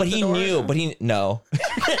 You locked But the he door? knew, no. But he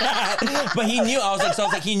knew,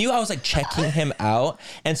 he knew I was like checking him out.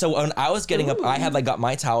 And so when I was getting up, I had like got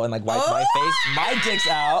my towel and like wiped my face. My dick's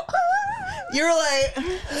out. You were like,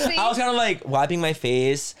 I was kind of like wiping my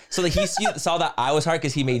face. So like he saw that I was hard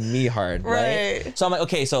because he made me hard, right? Right. So I'm like,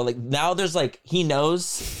 okay, so like now there's like, he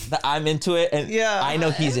knows that I'm into it, and Yeah. I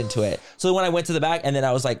know he's into it. So when I went to the back, and then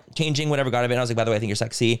I was like changing, whatever, got a bit, I was like, by the way, I think you're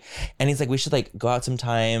sexy. And he's like, we should like go out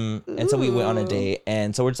sometime. And so we went on a date,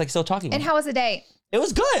 and so we're just like still talking. And how was the date? It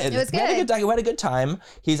was good. It was We had good. we had a good time.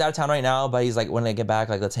 He's out of town right now, but he's like, when I get back,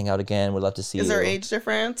 like, let's hang out again. We'd love to see you. is there age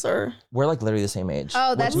difference or? We're like literally the same age.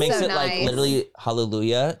 Oh, that's which makes so it like nice. literally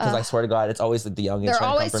hallelujah. Because I swear to God, it's always like the youngins They're trying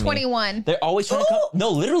always to come for me. 21. They're always trying to come.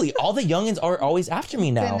 No, literally, all the youngins are always after me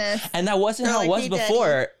now. Goodness. And that wasn't They're how like, it was "Hey,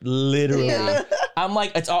 before. Literally. Yeah. I'm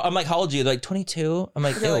like, I'm like, how old are you? They're like 22. I'm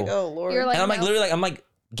like, You're ew. like, oh Lord. You're like, And I'm like, no. literally, like, I'm like,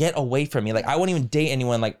 get away from me. Like, I won't even date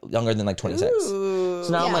anyone like younger than like 26. Ooh.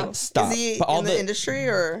 So now I'm Yeah. like, stop. Is he But all in the industry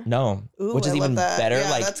or? No, Ooh, which is I love even that. better. Yeah,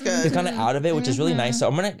 like that's good. he's kind of out of it, which is really nice. So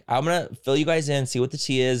I'm gonna fill you guys in, see what the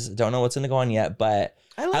tea is. Don't know what's gonna go on yet, but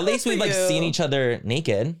I love at least that we've for like you. seen each other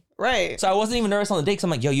naked. Right. So I wasn't even nervous on the date. Cause I'm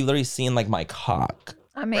like, yo, you literally seen like my cock.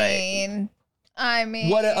 I mean,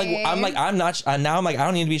 What? I'm not. Now I'm like, I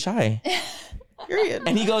don't need to be shy. Period.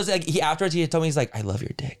 And he goes like, afterwards he told me, he's like, I love your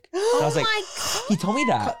dick. I was like, my he told me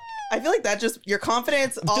that. I feel like that just your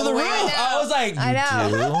confidence all To the the way. roof. I was like, I know.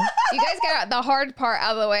 you do? You guys got the hard part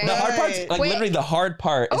out of the way. The hard part's Right. like Wait. literally the hard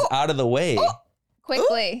part is out of the way.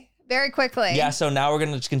 Quickly. Very quickly. Yeah, so now we're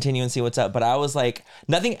gonna just continue and see what's up. But I was like,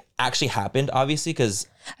 nothing actually happened, obviously, because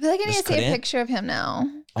I feel like I need to Just see a couldn't. picture of him now.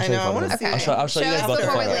 I'll I show you know, a I photo wanna of him. see I'll show you Show guys us both a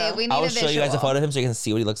before we photo. leave. We need I'll a show you guys a visual. photo of him so you can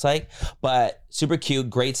see what he looks like. But super cute,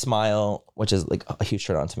 great smile, which is like a huge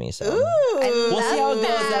turn on to me. So Ooh. we'll see how it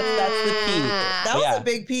goes. That's the peak. That was Yeah. a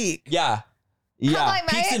big peak. Yeah. Yeah. like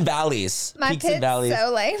my- Peaks and valleys. My Peaks and pit's valleys.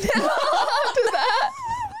 so lame after that.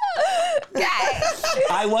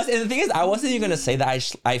 Okay. And the thing is, I wasn't even gonna say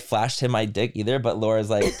that I flashed him my dick either, but Laura's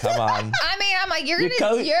like, come on. I mean, I'm like, you're You're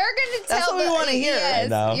gonna co- tell That's what we wanna hear. Yes, I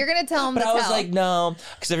know. you're gonna tell him But to I was tell. like, no,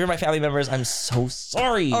 because if you're my family members, I'm so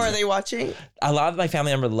sorry. Oh, are they watching? A lot of my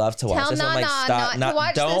family members love to watch Tell this. I'm like, Nana stop, not to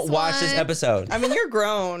watch don't this watch this one. episode. I mean, you're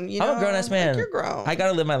grown. You know? I'm a grown ass man. Like, you're grown. I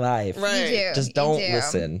gotta live my life. Right. You do. Just You don't do.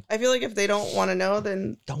 listen. I feel like if they don't want to know,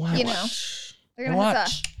 then Don't watch. You know. They're gonna have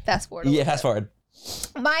Watch. to fast forward. a Yeah, little fast forward. bit.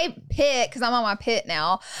 My pit, because I'm on my pit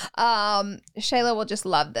now. Shayla will just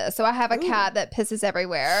love this. So I have a cat that pisses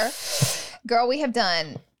everywhere. Girl, we have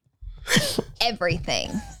done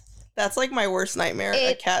everything. That's like my worst nightmare.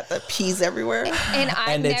 A cat that pees everywhere. And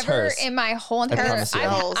I've never in my whole entire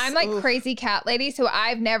I'm like Oof. crazy cat lady, so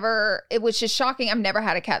I've never, it was just shocking. I've never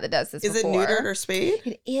had a cat that does this Is before. it neutered or spayed?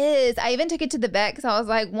 It is. I even took it to the vet because I was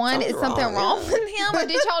like, is something wrong with him? Or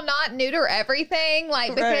did y'all not neuter everything?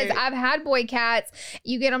 Like, because I've had boy cats,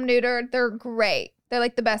 you get them neutered, they're great. They're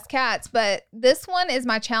like the best cats, but this one is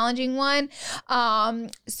my challenging one.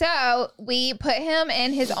 So we put him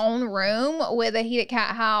in his own room with a heated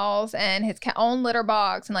cat house and his own litter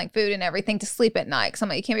box and like food and everything to sleep at night.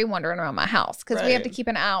 Because you can't be wandering around my house because we have to keep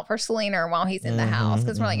an eye out for Selena while he's in the house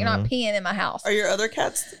because we're like, you're not peeing in my house. Are your other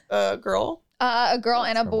cats girl? A girl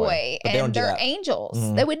and a boy, and they're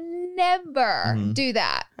angels. They would never do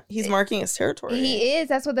that. He's marking his territory. He is.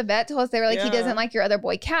 That's what the vet told us. They were like, he doesn't like your other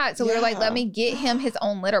boy cat. So we were like, let me get him his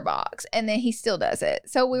own litter box. And then he still does it.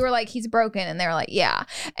 So we were like, he's broken. And they were like, yeah.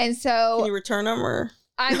 And so. Can you return him or?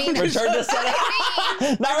 I mean, return to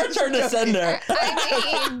sender. Not return to sender.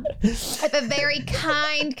 I mean, I have a very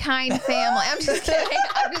kind family. I'm just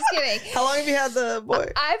kidding. How long have you had the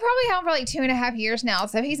boy? I probably had him for like 2.5 years now,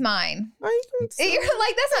 so he's mine. You're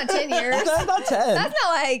like, that's not 10 years. That's not 10. That's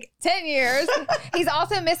not like 10 years. He's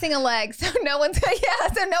also missing a leg, so no one's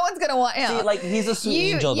gonna want him. See, like he's a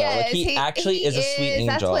sweet angel though. Like he actually is a sweet angel.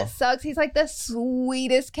 That's what sucks. He's like the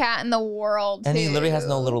sweetest cat in the world. And he literally has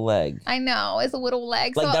no little leg. I know, it's a little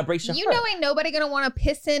leg. Like so that breaks your heart. Know ain't nobody gonna want to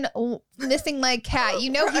piss in missing leg cat. You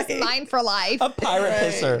know he's mine for life. A pirate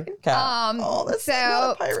pisser cat. That's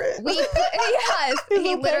not a pirate.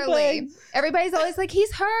 He literally. Everybody's always like, he's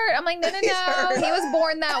hurt. I'm like, no. He was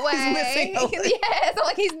born that way. He's missing a leg. Yes, I'm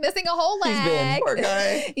like, he's missing a whole leg. Poor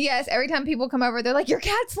guy. Yes, every time people come over, they're like, your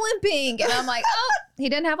cat's limping, and I'm like, oh, he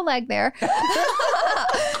didn't have a leg there.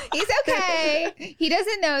 He's okay. He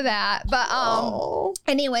doesn't know that, but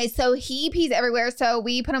anyway, so he pees everywhere. So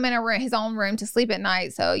we put him in his own room to sleep at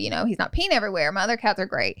night. So he's not peeing everywhere. My other cats are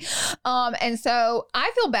great, and so I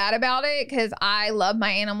feel bad about it because I love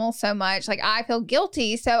my animals so much. Like I feel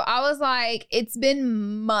guilty. So I was like, it's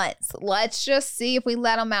been months. Let's just see if we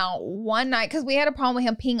let him out one night because we had a problem with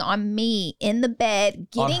him peeing on me in the bed,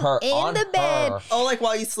 getting in the bed. Oh, like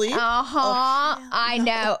while you sleep? I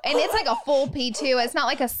know. And it's like a full pee too. It's not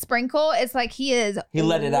like a sprinkle. It's like he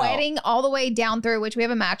let it wetting all the way down through, which we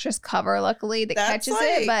have a mattress cover, luckily, that catches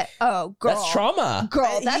it. But girl. That's trauma.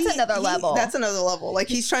 Girl, that's another level. That's another level. Like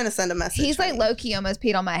he's trying to send a message. He's like low-key almost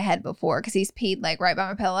peed on my head before because he's peed like right by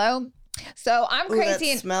my pillow. So I'm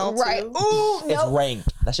crazy. That smell right. Too. Ooh, it's rank.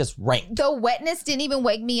 That's just rank. The wetness didn't even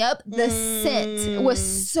wake me up. The scent was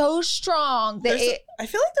so strong that I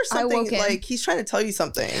feel like there's something like he's trying to tell you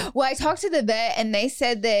something. Well, I talked to the vet and they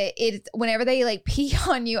said that it's whenever they like pee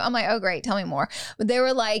on you, I'm like, oh great, tell me more. But they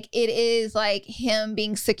were like, it is like him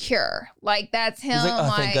being secure. Like that's him. He's like,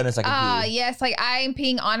 oh, thank goodness I can pee. Yes, like I'm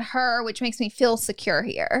peeing on her, which makes me feel secure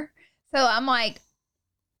here. So I'm like,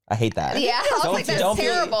 I hate that. Yeah, I was like, that's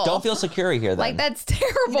terrible. Don't feel secure here then. Like, that's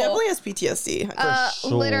terrible. He definitely has PTSD. For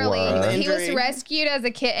sure. Literally. He was rescued as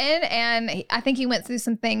a kitten, and I think he went through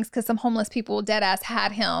some things because some homeless people dead ass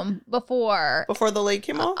had him before. Before the leg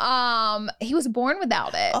came off? He was born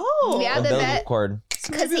without it. Oh. Yeah, the vet. Cord.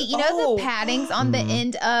 Because the paddings on the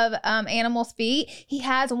end of animals' feet, he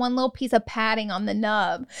has one little piece of padding on the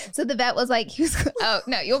nub. So the vet was like, oh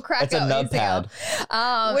no, you'll crack it's up. It's a nub pad.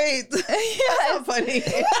 Wait, that's so funny.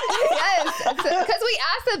 Yes, because we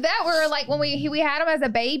asked the vet, we were like, when we had him as a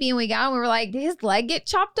baby and we got him, we were like, did his leg get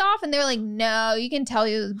chopped off? And they were like, no, you can tell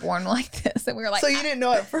he was born like this. And we were like, so you didn't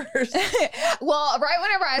know at first? Well, right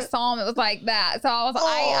whenever I saw him, it was like that. So I was,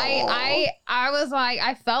 I was like,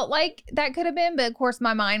 I felt like that could have been, but of course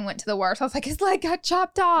my mind went to the worst. I was like, his leg got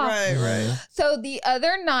chopped off. Right. So the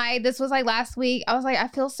other night, this was like last week, I was like, I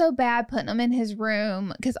feel so bad putting him in his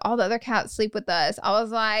room because all the other cats sleep with us. I was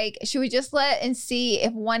like, should we just let and see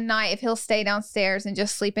if one night, if he'll stay downstairs and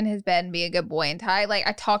just sleep in his bed and be a good boy and tie? Like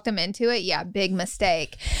I talked him into it. Yeah, big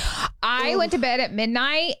mistake. I went to bed at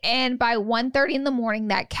midnight and by 1:30 in the morning,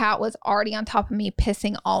 that cat was already on top of me,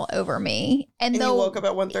 pissing all over me. And you woke up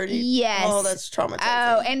at 1:30? Yes. Oh, that's traumatizing.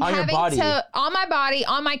 Oh, and on having to, on my body,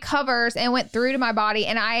 on my covers, and went through to my body.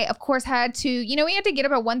 And I, of course, had to, we had to get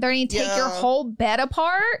up at 1:30 and take your whole bed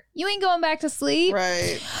apart. You ain't going back to sleep.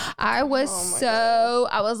 Right. I was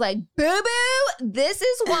I was like, boo-boo, this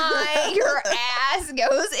is why your ass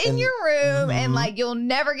goes in your room and like, you'll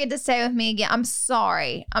never get to stay with me again. I'm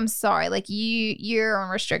sorry. Like you're on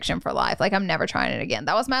restriction for life. Like I'm never trying it again.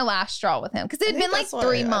 That was my last straw with him. Cause it had been like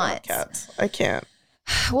 3 months. I can't.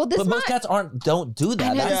 Well, but most cats don't do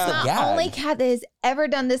that. That's the only cat that has ever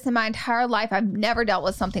done this in my entire life. I've never dealt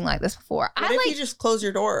with something like this before. What if you just close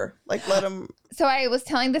your door? Like let him. So I was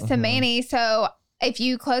telling this to Manny. So if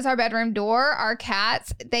you close our bedroom door, our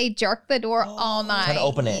cats, they jerk the door all night.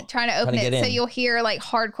 Trying to open it. So you'll hear like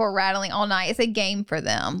hardcore rattling all night. It's a game for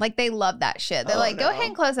them. Like they love that shit. They're like, go ahead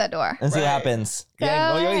and close that door. And see what happens. Go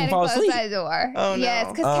ahead and close that door. Oh, no.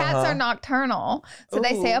 Yes, because cats are nocturnal. So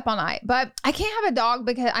they stay up all night. But I can't have a dog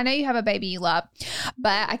because I know you have a baby you love,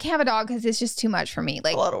 but I can't have a dog because it's just too much for me.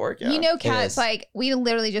 Like a lot of work, you know, cats, like we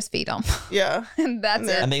literally just feed them. Yeah. And that's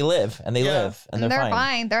it. And they live. And they're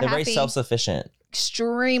fine. They're happy. Very self-sufficient.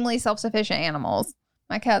 Extremely self-sufficient animals.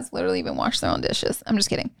 My cats literally even wash their own dishes. I'm just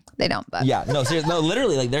kidding. They don't, but yeah, no, seriously, no,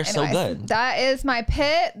 literally, like they're so good. That is my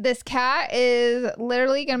pit. This cat is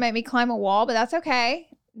literally gonna make me climb a wall, but that's okay.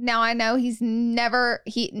 Now I know never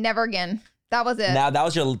again. That was it. Now that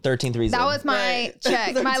was your 13th reason. That was my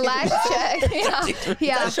check. My last check. Yeah. Is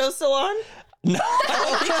that show still on? No, I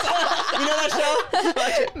don't think so. You know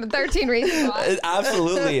that show? 13 reasons why.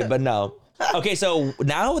 Absolutely, but no. Okay, so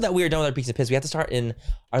now that we are done with our Peaks and Pits, we have to start in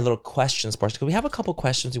our little questions portion because we have a couple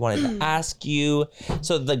questions we wanted to ask you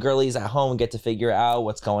so the girlies at home get to figure out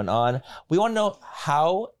what's going on. We want to know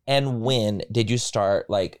how and when did you start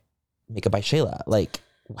like Makeup by Shayla? Like,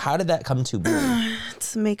 how did that come to be?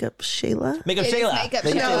 It's MakeupShayla. MakeupShayla.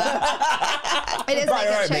 MakeupShayla. It is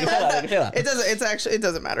MakeupShayla. It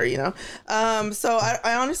doesn't matter, you know. So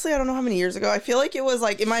I honestly, I don't know how many years ago. I feel like it was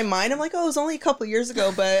like in my mind, I'm like, oh, it was only a couple years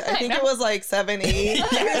ago, but I think it was like 7, 8 years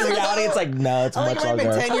ago. In reality, it's like, no, it's much it might have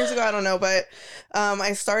longer. been 10 years ago. I don't know, but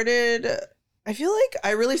I feel like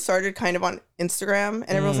I really started kind of on Instagram,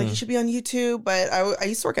 and everyone's like, you should be on YouTube. But I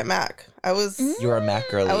used to work at Mac. You were a Mac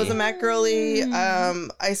girly. I was a Mac girly.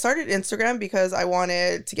 I started Instagram because I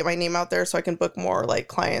wanted to get my name out there so I can book more like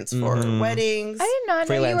clients for weddings. I did not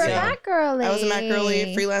know you were a Mac girly. I was a Mac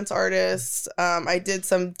girly, freelance artist. I did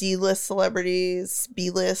some D-list celebrities,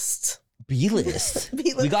 B-list. B-list?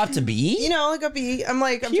 B-list. We got to B? You know, like a B. I'm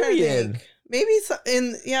trying to think. Maybe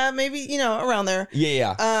maybe around there.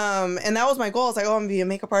 Yeah. And that was my goal. I was like, oh, I'm gonna be a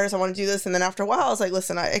makeup artist. I want to do this. And then after a while, I was like,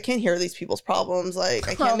 listen, I can't hear these people's problems. Like,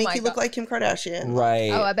 I can't make you look like Kim Kardashian.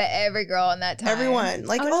 Right. Oh, I bet every girl in that time. Everyone.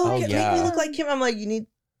 Like, make me look like Kim. I'm like, you need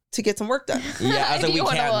to get some work done. Yeah, I was like, we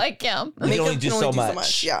can't. Like Kim. We can only do so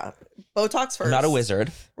much. Yeah. Botox first. I'm not a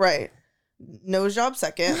wizard. Right. Nose job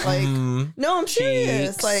second. Like, no, I'm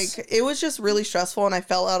serious. Cheeks. Like, it was just really stressful, and I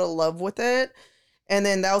fell out of love with it. And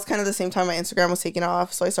then that was kind of the same time my Instagram was taking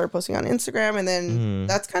off. So I started posting on Instagram. And then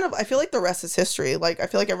that's kind of, I feel like the rest is history. Like, I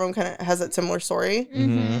feel like everyone kind of has that similar story.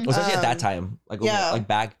 Especially at that time. Like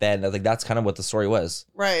back then, like that's kind of what the story was.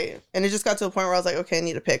 Right. And it just got to a point where I was like, okay, I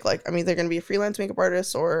need to pick. Like, I'm either going to be a freelance makeup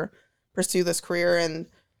artist or pursue this career. And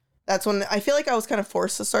that's when I feel like I was kind of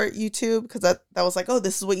forced to start YouTube because that was like, oh,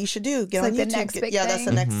 this is what you should do. Get on YouTube. The next big thing. That's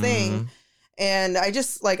the next Mm-hmm. thing. And I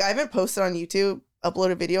just, like, I haven't posted on YouTube,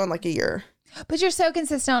 uploaded a video in like a year. But you're so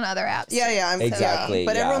consistent on other apps. Yeah, exactly.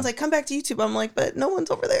 But everyone's like, come back to YouTube. I'm like, but no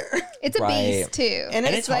one's over there. It's a beast too, and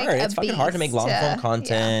it's like hard. It's fucking hard to make long form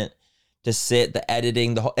content. To sit, the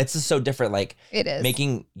editing, the whole. It's just so different. Like it is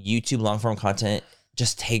making YouTube long form content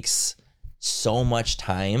just takes so much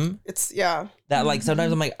time. That like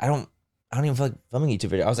sometimes I'm like I don't even feel like filming a YouTube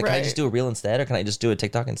video. I was like, can I just do a reel instead, or can I just do a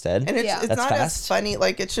TikTok instead? And it's not fast. as funny.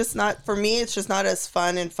 Like it's just not for me. It's just not as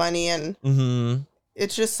fun and funny, and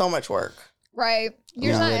it's just so much work. Right.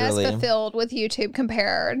 You're not as fulfilled with YouTube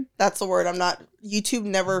compared. That's the word. YouTube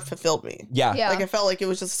never fulfilled me. Yeah. Like I felt like it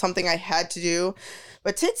was just something I had to do.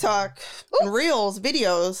 But TikTok and Reels,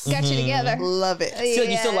 videos. Got you together. Love it. I feel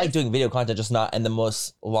like you still like doing video content, just not in the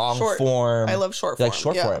most long form. I love short form. Like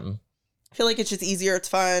short form. I feel like it's just easier. It's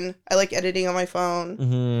fun. I like editing on my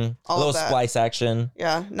phone. A little splice action.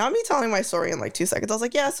 Yeah. Not me telling my story in like 2 seconds. I was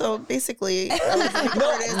like, yeah, so basically. I was like,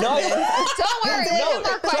 Don't worry. No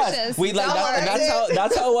more questions. We like that, and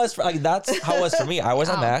that's how it was. That's how it was for me. I was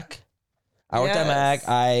on Mac. I worked at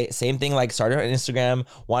Mac. Same thing, like started on Instagram,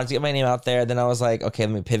 wanted to get my name out there. Then I was like, okay,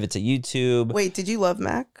 let me pivot to YouTube. Wait, did you love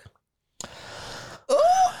Mac?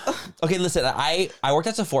 Okay, listen, I worked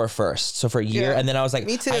at Sephora first, so for a year, and then I was like,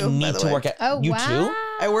 me too, I need to work at you too.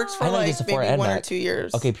 I worked for like maybe 1 or 2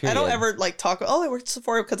 years. Okay, period. I don't ever like talk. Oh, I worked at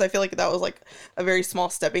Sephora because I feel like that was like a very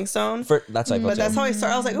small stepping stone. That's how I felt. But that's how I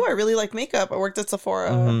started. I was like, oh, I really like makeup. I worked at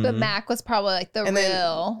Sephora. But Mac was probably like the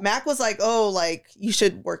real. Mac was like, oh, like you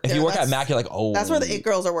should work there. If you work at Mac, you're like, oh, that's where the it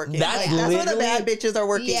girls are working. That's where the bad bitches are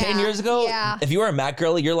working. 10 years ago, if you were a Mac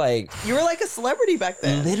girl, you're like, you were like a celebrity back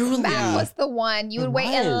then. Literally, Mac was the one. You would wait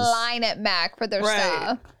in line at Mac for their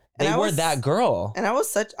stuff. They were that girl. And I don't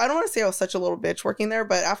want to say I was such a little bitch working there,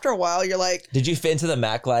 but after a while, you're like... Did you fit into the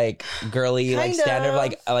Mac, like, girly, like, standard,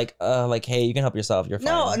 like, hey, you can help yourself, you're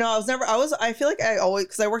fine? No, I feel like I always...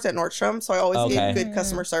 Because I worked at Nordstrom, so I always gave good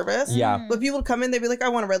customer service. Yeah. But people would come in, they'd be like, I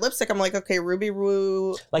want a red lipstick. I'm like, okay, Ruby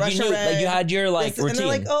Roo, like, Russia you knew, red, like, you had your, like, routine. And they're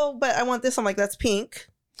like, oh, but I want this. I'm like, that's pink.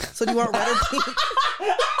 So do you want red or pink?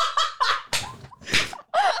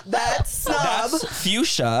 That's snob. That's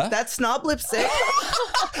fuchsia. That's snob lipstick.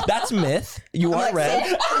 That's myth. You want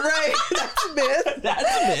red. Right. That's myth. That's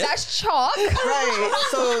myth. That's chalk. Right.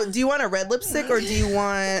 So do you want a red lipstick or do you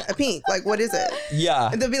want a pink? Like, what is it? Yeah.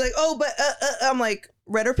 And they'll be like, oh, but I'm like,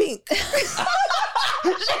 red or pink?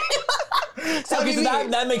 So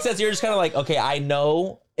that makes sense. You're just kind of like, okay, I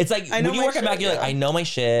know. It's like when you work at Mac, you're like, I know my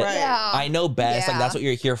shit. Right. Yeah. I know best. Like that's what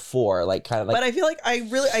you're here for. Like kind of like. But I feel like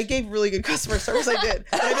I gave really good customer service. I did.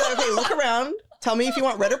 And I'd be like, okay, look around. Tell me if you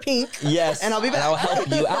want red or pink. Yes. And I'll be back. And I'll help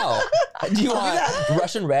you out. Do you want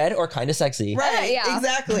Russian red or kind of sexy? Right. Yeah.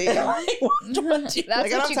 Exactly. That's I what don't you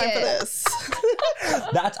have time get. for this.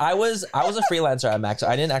 I was a freelancer at Mac, so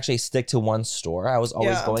I didn't actually stick to one store. I was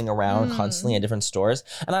always going around constantly at different stores,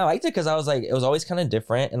 and I liked it because I was like, it was always kind of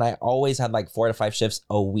different, and I always had like 4 to 5 shifts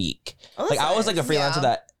a week. Oh, like I was like a freelancer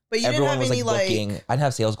that but you everyone didn't have was like any, booking. I didn't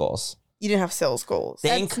have sales goals. You didn't have sales goals.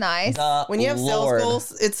 That's nice. When you have sales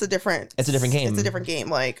goals, it's a different game. It's a different game.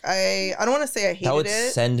 Like I don't want to say I hated it. That would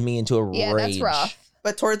send me into a rage. Yeah, that's rough.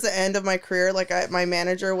 But towards the end of my career, like my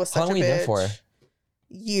manager was such a bitch. How long were you there for?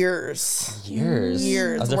 Years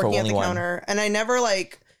Working working at the counter, and I never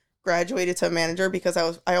like graduated to a manager because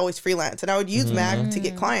I always freelance, and I would use Mac to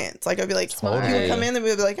get clients. Like I'd be like, people would come in and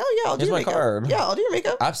we'd be like, oh yeah, I'll do your makeup. Card. Yeah, I'll do your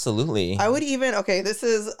makeup. Absolutely. I would even I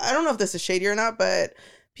don't know if this is shady or not, but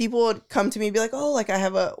people would come to me and be like, oh, like I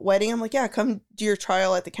have a wedding. I'm like, yeah, come do your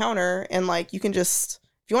trial at the counter, and like you can just.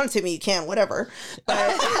 If you want to tip me, you can, whatever.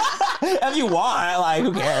 But if you want, like,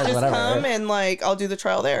 who cares? just whatever. come and like I'll do the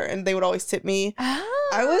trial there, and they would always tip me.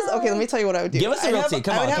 Let me tell you what I would do. Give us the real tea.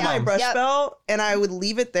 Come on, I would have my brush Yep. belt, and I would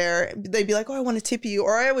leave it there. They'd be like, "Oh, I want to tip you,"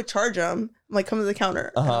 or I would charge them. I'm like, "Come to the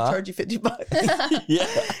counter. And I'll charge you $50." Yeah.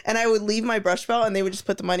 And I would leave my brush belt, and they would just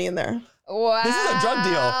put the money in there. Wow. This is a drug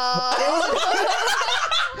deal.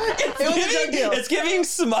 It was a drug deal. It's giving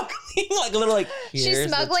smuggling, like a little like. She's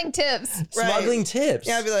smuggling tips. Smuggling tips.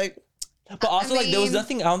 Yeah, I'd be like, but also like there was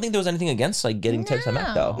nothing. I don't think there was anything against like getting tips at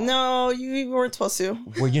Mac though. "No, you weren't supposed to."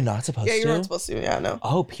 Were you not supposed to? Yeah, you weren't supposed to. Yeah, no.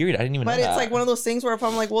 Oh, period. I didn't even know But that. it's like one of those things where if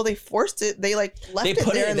I'm like, well, they forced it, they like left They it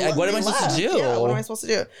put there. it- And like, what am I supposed to left. do? Yeah, what am I supposed to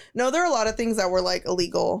do? No, there are a lot of things that were like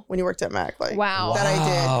illegal when you worked at Mac. Like Wow. that I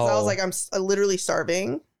did. 'Cause I was Wow. like, I'm literally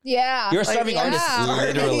starving. Yeah. You're a starving artist,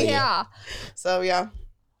 literally. Yeah. So yeah.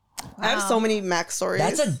 I have so many Mac stories.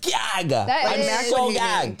 That's a gag. That I'm is- Mac so would hate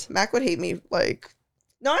gagged. me. Mac would hate me. Like,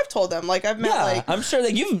 no, I've told them. Like, I've met Yeah, like. I'm sure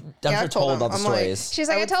that you've I've told told them. all the I'm like- stories. She's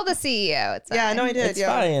like, I told the CEO. It's Yeah, I fine. know I did. It's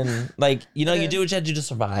yeah, fine. Like, you know, It you is. do what you had to do to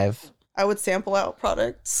survive. I would sample out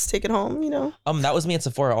products, take it home. You know. That was me at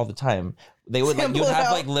Sephora all the time. They would like Sample you would it have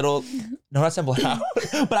out. like little no, not sample it out,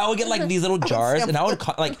 but I would get like these little jars, and I would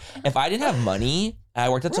like if I didn't have money. I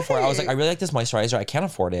worked at Sephora. I was like, I really like this moisturizer. I can't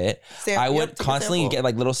afford it. I would take a constantly sample. get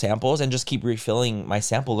like little samples and just keep refilling my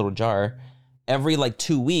sample little jar every like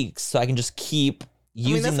 2 weeks, so I can just keep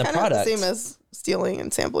using the that's kind of product the same as stealing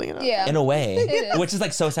and sampling. You know? Yeah. in a way, is. which is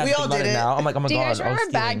like so sad We to all think about did it it. now. I'm like, oh my Do you god, guys I was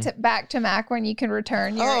remember stealing. back to Mac when you can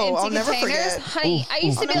return your Oh, empty I'll never containers? forget. Honey, I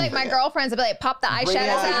used to be like my girlfriends would be like, pop the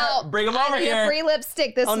eyeshadows out. Bring 'em I over need here. a free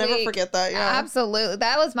lipstick this I'll week. never forget that. Yeah. Absolutely.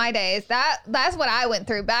 That was my days. That's what I went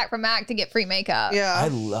through back from Mac to get free makeup. Yeah. I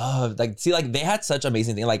loved like they had such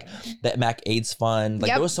amazing things like that Mac AIDS Fund. Like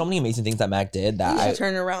Yep. there was so many amazing things that Mac did that You I should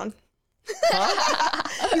turn it around.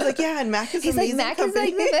 He's like, yeah, and Mac is He's like, amazing Mac is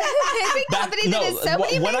company. like the amazing company that is so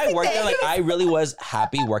many when I amazing worked there, like things. I really was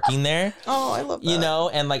happy working there. Oh, I love that. You know,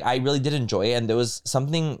 and like I really did enjoy it, and there was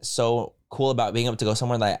something so cool about being able to go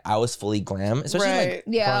somewhere that I was fully glam, especially like Right.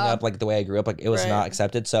 Yeah. growing up, like the way I grew up, like it was Right. not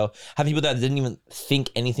accepted. So having people that didn't even think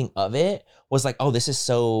anything of it was like, oh, this is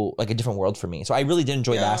so like a different world for me. So I really did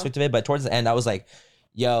enjoy the Yeah. aspect of it, but towards the end, I was like,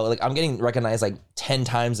 yo, like I'm getting recognized like 10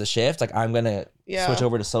 times a shift. Like I'm gonna Yeah. switch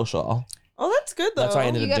over to social. Oh, that's good though. That's what I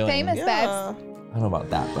ended You up got doing. famous, Yeah. babes. I don't know about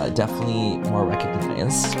that, but definitely more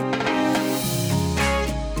recognized.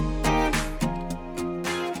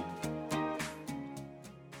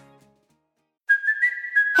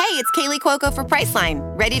 Hey, it's Kaylee Cuoco for Priceline.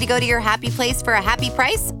 Ready to go to your happy place for a happy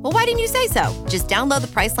price? Well, why didn't you say so? Just download the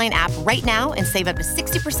Priceline app right now and save up to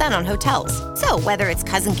 60% on hotels. So whether it's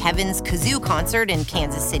Cousin Kevin's Kazoo concert in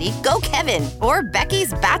Kansas City, go Kevin, or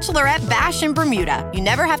Becky's Bachelorette Bash in Bermuda, you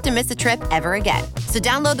never have to miss a trip ever again. So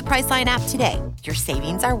download the Priceline app today. Your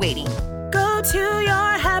savings are waiting. Go Go to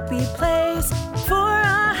your happy place for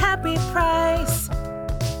a happy price.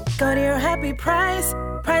 Go to your happy price,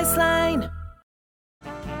 Priceline.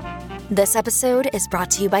 This episode is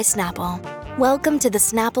brought to you by Snapple. Welcome to the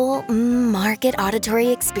Snapple Market Auditory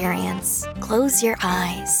Experience. Close your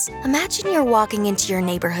eyes. Imagine you're walking into your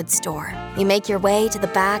neighborhood store. You make your way to the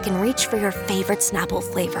back and reach for your favorite Snapple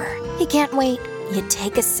flavor. You can't wait. You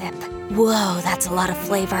take a sip. Whoa, that's a lot of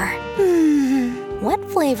flavor.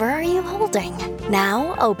 What flavor are you holding?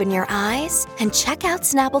 Now open your eyes and check out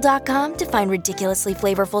Snapple.com to find ridiculously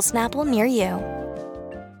flavorful Snapple near you.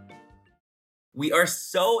 We are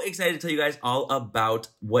so excited to tell you guys all about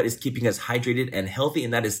what is keeping us hydrated and healthy,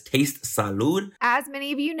 and that is Taste Salud. As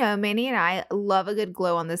many of you know, Manny and I love a good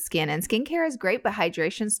glow on the skin, and skincare is great, but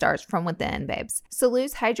hydration starts from within, babes.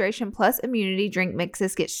 Salud's Hydration Plus Immunity Drink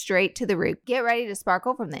Mixes get straight to the root. Get ready to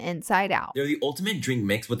sparkle from the inside out. They're the ultimate drink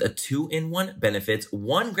mix with a 2-in-1 benefits,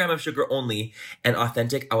 1 gram of sugar only, and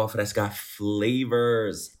authentic agua fresca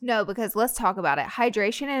flavors. No, because let's talk about it.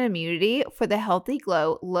 Hydration and immunity for the healthy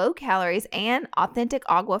glow, low calories, and authentic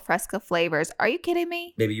agua fresca flavors. Are you kidding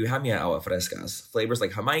me? Baby, you have me at agua frescas. Flavors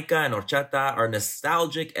like Jamaica and horchata are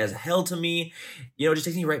nostalgic as hell to me. You know, it just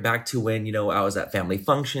takes me right back to when, you know, I was at family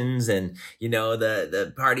functions and, you know,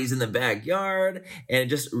 the parties in the backyard. And it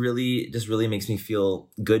just really makes me feel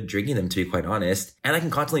good drinking them, to be quite honest. And I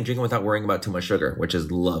can constantly drink them without worrying about too much sugar, which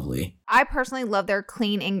is lovely. I personally love their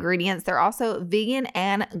clean ingredients. They're also vegan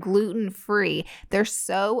and gluten-free. They're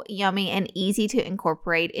so yummy and easy to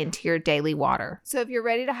incorporate into your daily water. So if you're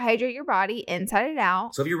ready to hydrate your body inside and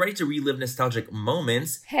out, so if you're ready to relive nostalgic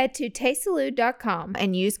moments, head to tastesalud.com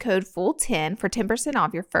and use code FULL10 for 10%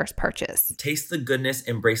 off your first purchase. Taste the goodness,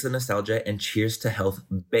 embrace the nostalgia, and cheers to health,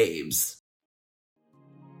 babes.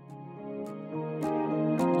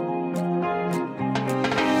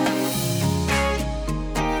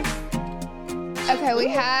 Okay, we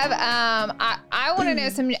have I want to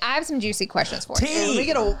know I have some juicy questions for you. Let me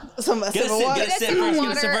get a sip of water. Get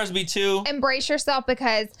a sip first, me too. Embrace yourself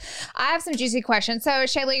because I have some juicy questions. So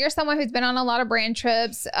Shayla, you're someone who's been on a lot of brand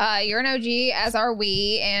trips. You're an OG, as are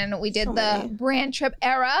we, and we did the brand trip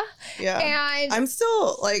era. Yeah. And I'm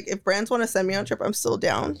still, like, if brands want to send me on a trip, I'm still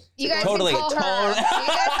down. You guys can call her. You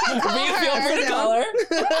guys can call her. Feel free to call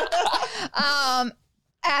her.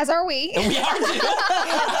 As are we. We are too.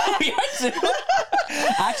 We are too.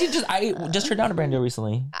 Actually, I just turned down a brand deal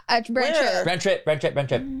recently. Brand trip.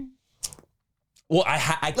 Well,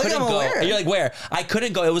 I couldn't go. And you're like, where? I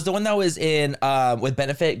couldn't go. It was the one that was in with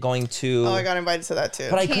Benefit going to. Oh, I got invited to that too.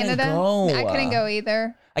 But I Canada. couldn't go. I couldn't go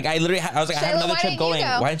either. Like I literally, I was like, Shayla, I have another trip going.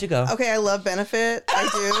 Why didn't you go? Okay, I love Benefit. I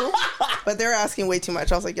do. But they're asking way too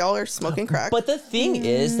much. I was like, y'all are smoking crack. But the thing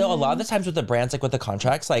is, though, a lot of the times with the brands, like with the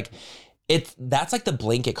contracts, like that's like the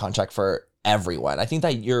blanket contract for everyone. I think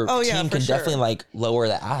that your team can definitely like lower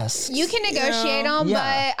the ask. You can negotiate them, but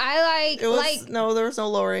I no, there was no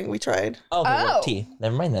lowering. We tried. T.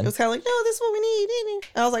 Never mind then. It was kind of like, no, this is what we need.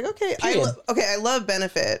 And I was like, okay, I love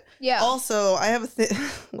Benefit. Yeah. Also, I have a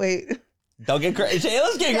wait. Don't get crazy.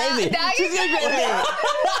 Shayla's getting crazy. She's getting crazy.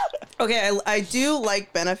 Okay, I do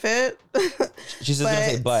like Benefit. She's just gonna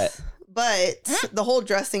say but the whole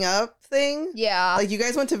dressing up thing. Yeah. Like you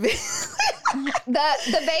guys went to Vegas.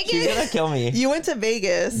 the Vegas. She's gonna kill me. You went to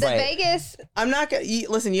Vegas. Vegas. I'm not gonna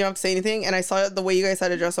listen. You don't have to say anything. And I saw the way you guys had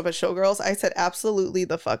to dress up as showgirls. I said absolutely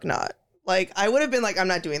the fuck not. Like I would have been like, I'm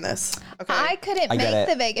not doing this. Okay. I couldn't make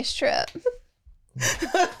the Vegas trip.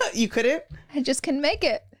 You couldn't? I just couldn't make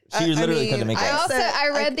it. She literally couldn't make it. I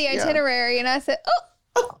read the itinerary and I said,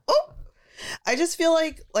 oh. I just feel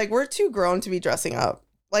like we're too grown to be dressing up.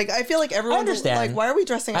 Like, I feel like everyone, like, why are we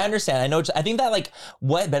dressing up? I understand. I know. I think that, like,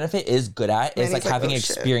 what Benefit is good at is, like, having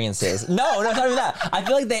experiences. No, not even that. I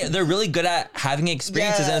feel like they're really good at having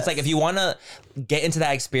experiences. And it's like, if you want to get into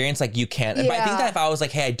that experience, like, you can. But I think that if I was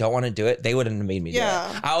like, hey, I don't want to do it, they wouldn't have made me do it.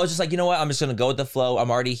 I was just like, you know what? I'm just going to go with the flow. I'm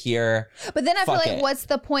already here. But then I feel like, what's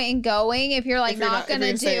the point in going if you're, like, not going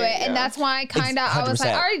to do it? And that's why I was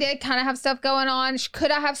like, I already did kind of have stuff going on.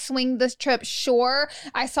 Could I have swinged this trip? Sure.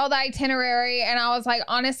 I saw the itinerary and I was like,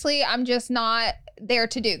 honestly, I'm just not there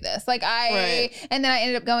to do this. Like and then I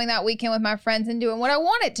ended up going that weekend with my friends and doing what I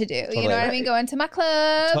wanted to do. You know what I mean? Going to my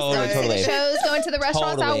clubs, going to the shows, going to the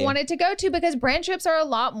restaurants I wanted to go to, because brand trips are a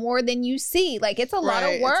lot more than you see. Like it's a lot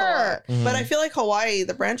of work. Mm-hmm. But I feel like Hawaii,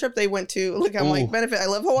 the brand trip they went to, look, I'm like, Benefit, I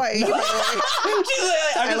love Hawaii.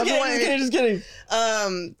 I'm just kidding.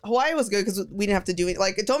 Hawaii was good because we didn't have to do it.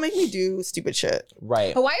 Like, don't make me do stupid shit.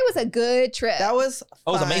 Right. Hawaii was a good trip. That was fun.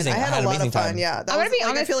 Oh, it was amazing. I had a lot of fun. Yeah. I'm going to be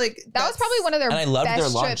honest. I feel like that was probably one of their and I loved best their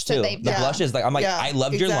launch trips too. that they've the done. blushes, like I'm like, I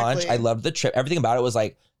loved your launch. I loved the trip. Everything about it was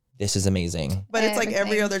like this is amazing. But it's like every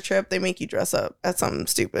Everything. other trip, they make you dress up as something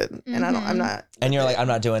stupid. And I'm not. And you're like, I'm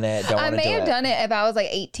not doing it. Don't I want to do may have it. done it if I was like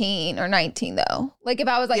 18 or 19 though. Like if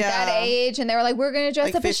I was like Yeah. that age and they were like, we're going to dress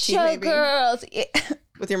Like up as 15 maybe. showgirls.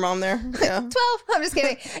 With your mom there? Yeah. 12. I'm just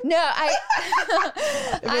kidding. No,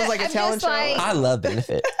 If it was like a I'm talent just like- show. I love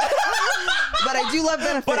benefit. But I do love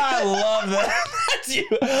benefit. But I love that. That's you.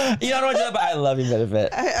 You don't know what you love, but I love you,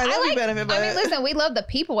 benefit. I love you benefit, but I mean, listen, we love the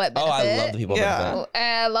people at Oh, Benefit. I love the people. Yeah. Benefit.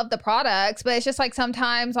 I love the products, but it's just like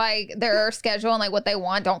sometimes like their schedule and like what they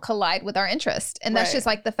want don't collide with our interest. And that's Right. just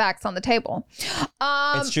like the facts on the table.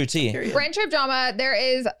 It's true tea. Brand trip drama, there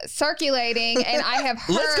is circulating, and I have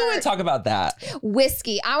heard Let's go and talk about that.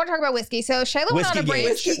 whiskey. I want to talk about whiskey. So Shayla went on a brand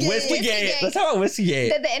Whiskey trip. Gate. Let's talk about Whiskey Gate.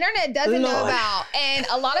 That the internet doesn't know Lord. about, and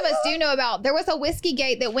a lot of us do know about. There was a whiskey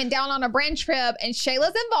gate that went down on a brand trip, and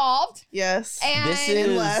Shayla's involved. yes. And This is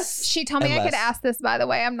Unless- she told me I could Unless- ask this. By the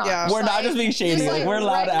way, I'm not. Yeah. We're not just being shady. like, We're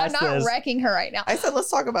allowed to ask I'm not this. wrecking her right now. I said, let's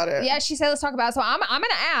talk about it. Yeah, she said let's talk about it. So I'm gonna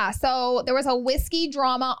ask. So there was a whiskey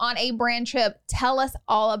drama on a brand trip. Tell us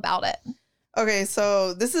all about it. Okay,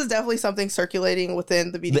 so this is definitely something circulating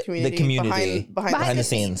within the beauty The community. community. Behind the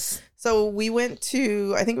scenes. So we went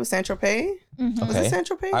to, I think it was Saint Tropez. Mm-hmm. Was Okay. it Saint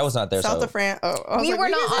Tropez? I was not there, South so- of France. Oh, I was We like, were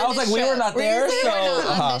you not guys- on I was like, this we were trip. not We there, were so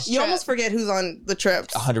not on this You trip. almost forget who's on the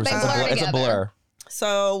trips. 100%. They It's a blur blur. It's a together. blur.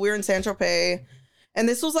 So we were in Saint Tropez, and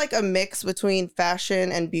this was like a mix between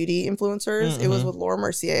fashion and beauty influencers. It was with Laura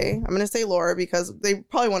Mercier. I'm gonna say Laura because they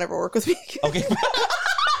probably won't ever work with me. Okay.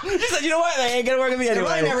 She said, you know what? They ain't gonna work with me They're anyway.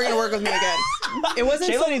 probably never gonna work with me again. It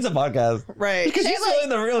wasn't Shayla so, needs a podcast. right. Because she's Shayla, feeling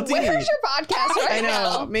the real tea. Where's your podcast right I know.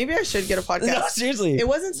 now? Maybe I should get a podcast. No, seriously. It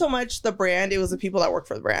wasn't so much the brand; it was the people that work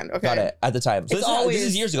for the brand. Okay, Got it. At the time. So this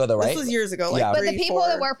is years ago, though, right? This was years ago. Like Yeah. But 3, the people 4.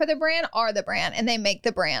 that work for the brand are the brand, and they make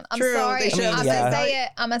the brand. I'm True, sorry. they should I'm have gonna the say same- it.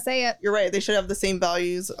 I'm gonna say it. You're right. They should have the same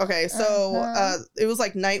values. Okay, so it was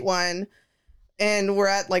like night one, and we're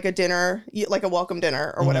at like a dinner, like a welcome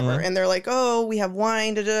dinner or whatever. And they're like, "Oh, we have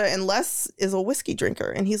wine." And Les is a whiskey drinker,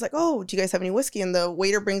 and he's like, "Oh, do you guys have any whiskey?" And the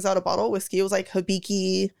waiter brings out a bottle of whiskey. It was like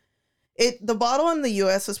Hibiki. The bottle in the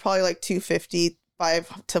U.S. was probably like $250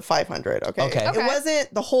 to $500. Okay. Okay. It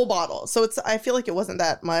wasn't the whole bottle, so I feel like it wasn't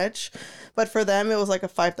that much, but for them it was like a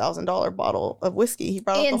 $5,000 bottle of whiskey. He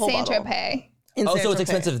brought out the In whole Saint bottle. Tropez. In Oh, Saint so it's Tropez.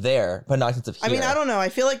 expensive there, but not expensive here. I mean, I don't know. I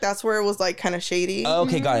feel like that's where it was like kind of shady.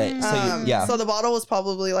 Okay, got it. So, yeah. So the bottle was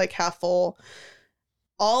probably like half full.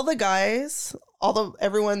 All the guys,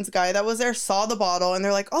 everyone's guy that was there saw the bottle and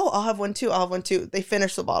they're like, "Oh, I'll have one too. I'll have one too." They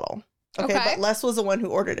finished the bottle. Okay, Okay. but Les was the one who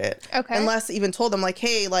ordered it. Okay. And Les even told them like,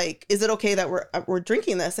 "Hey, like, is it okay that we're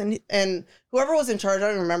drinking this?" And whoever was in charge, I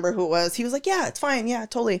don't remember who it was. He was like, "Yeah, it's fine. Yeah,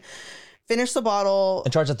 totally." Finish the bottle.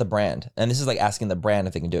 In charge of the brand. And this is like asking the brand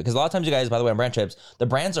if they can do it. Because a lot of times, you guys, by the way, on brand trips, the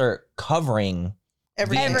brands are covering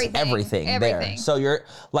Everything. everything there. Everything. So you're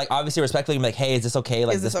like, obviously, respectfully, like, hey, is this okay?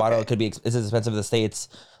 Like, Is this this bottle okay? could be, is it expensive in the States?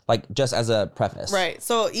 Like, just as a preface. Right.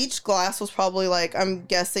 So each glass was probably like, I'm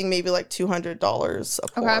guessing maybe like $200 a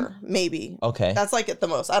pour. Okay. Maybe. Okay. That's like at the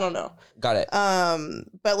most. I don't know. Got it.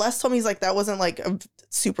 But Les told me he's like, that wasn't like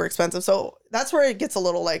super expensive. So that's where it gets a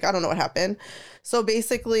little like, I don't know what happened. So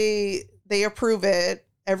basically they approve it.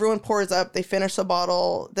 Everyone pours up. They finish the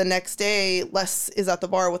bottle. The next day, Les is at the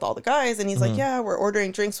bar with all the guys. And he's like, yeah, we're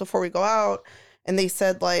ordering drinks before we go out. And they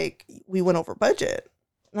said like, we went over budget.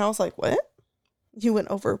 And I was like, what? You went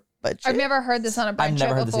over budget? I've never heard this on a brand I've never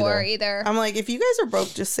trip heard this before either. either. I'm like, if you guys are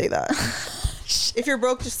broke, just say that. If you're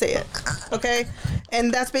broke, just say it. Okay.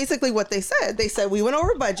 And that's basically what they said. They said, we went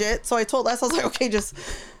over budget. So I told Les, I was like, okay, just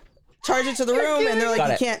charge it to the room. And they're like, Got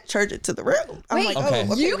you it. can't charge it to the room. I'm Wait, like, Okay.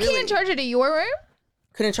 oh, okay, you really? can't charge it to your room?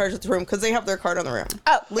 Couldn't charge it to the room because they have their card on the room. Oh,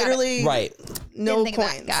 got it. Literally, Right. no Didn't think of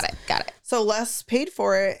coins. that. Got it. So Les paid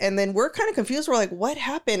for it. And then we're kind of confused. We're like, what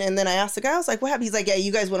happened? And then I asked the guy, I was like, what happened? He's like, yeah,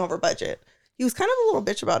 you guys went over budget. He was kind of a little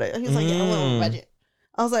bitch about it. He was like, yeah, I went over budget.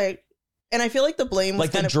 I was like, and I feel like the blame was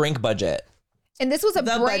Like the kind of drink budget. And this was The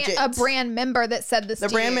budget. a brand member that said this the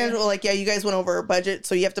to brand you. manager was like, yeah, you guys went over budget,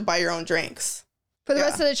 so you have to buy your own drinks. For the Yeah.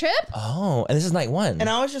 rest of the trip? Oh, and this is night one. And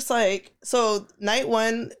I was just like, so night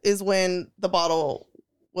one is when the bottle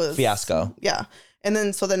was Fiasco. Yeah. And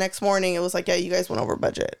then so the next morning it was like, yeah, you guys went over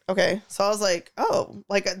budget. Okay. So I was like, oh,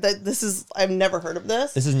 like this is, I've never heard of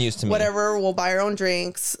this. This is news to me. Whatever. We'll buy our own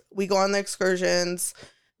drinks. We go on the excursions.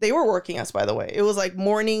 They were working us, by the way. It was like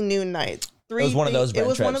morning, noon, night. It was one of those It brand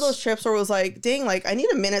was one of trips. those trips where it was like, dang, like I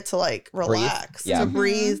need a minute to like relax, Yeah. to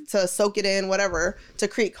breathe, to soak it in, whatever, to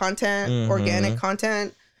create content, organic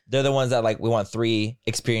content. They're the ones that like, we want 3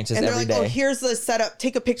 experiences And they're every like, day. oh, here's the setup.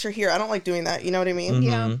 Take a picture here. I don't like doing that. You know what I mean?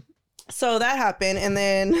 Yeah. So that happened. And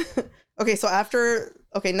then, okay, so after,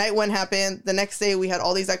 night one happened. The next day we had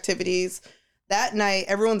all these activities. That night,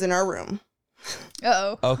 everyone's in our room.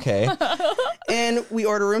 Uh-oh. Okay. And we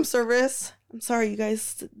order room service. I'm sorry, you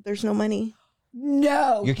guys, there's no money.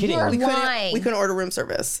 No. You're kidding. We lying. couldn't order room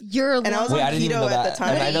service. You're And I was lying. on I didn't even keto know at that. the time.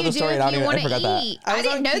 And I know the story and I forgot that. I was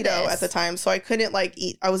didn't on know keto this. at the time, so I couldn't like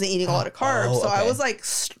eat. I wasn't eating a lot of carbs, Oh, so I okay. was like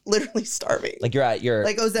literally starving. Like you're at your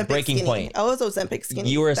like Ozempic breaking skinny. point. I was Ozempic skinny.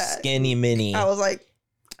 You were that. skinny mini. I was like,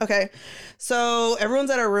 okay. So everyone's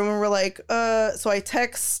at our room and we're like, so I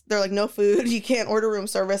text, they're like, no food, you can't order room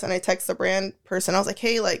service. And I text the brand person. I was like,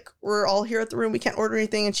 hey, like, we're all here at the room, we can't order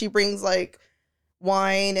anything. And she brings like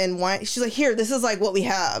wine. She's like, here, this is like what we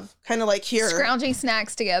have. Kind of like here. Scrounging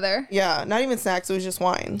snacks together. Yeah, not even snacks, it was just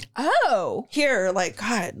wine. Oh. Here, like,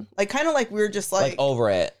 God. Like, kind of like we were just like over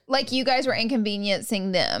it. Like you guys were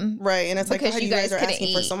inconveniencing them. Right. And it's like, Because God, you you guys guys are couldn't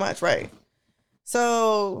asking for eat. so much. Right.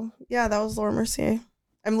 So, yeah, that was Laura Mercier.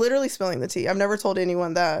 I'm literally spilling the tea. I've never told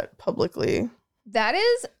anyone that publicly. That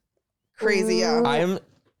is Crazy, yeah. I'm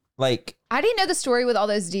like, I didn't know the story with all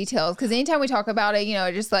those details because anytime we talk about it, you know,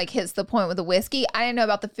 it just like hits the point with the whiskey. I didn't know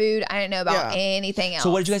about the food. I didn't know about anything else.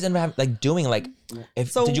 so what did you guys end up like doing? Like,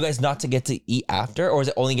 did you guys not to get to eat after, or is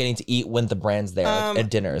it only getting to eat when the brand's there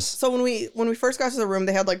at dinners? So when we first got to the room,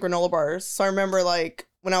 they had like granola bars. So I remember like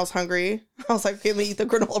when I was hungry, I was like, okay, let me eat the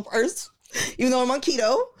granola bars. Even though I'm on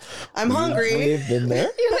keto, I'm hungry. We've been there.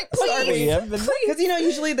 You're like, please. Because you know,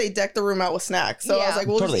 usually they deck the room out with snacks. So I was like,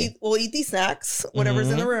 we'll eat these snacks, whatever's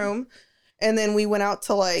in the room. And then we went out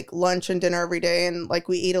to like lunch and dinner every day, and like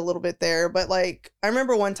we ate a little bit there. But like I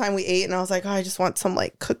remember one time we ate, and I was like, oh, I just want some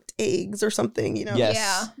like cooked eggs or something, you know? Yes.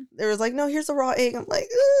 Yeah. There was like, no, here's a raw egg. I'm like,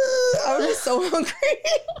 ugh. I was just so hungry.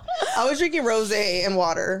 I was drinking rosé and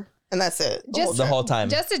water, and that's it. The whole time.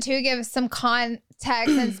 Just to give some context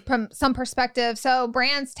and some perspective. So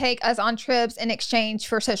brands take us on trips in exchange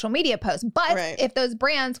for social media posts. But if those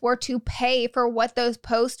brands were to pay for what those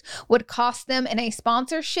posts would cost them in a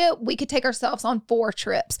sponsorship, we could take ourselves on 4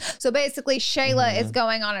 trips. So basically Shayla is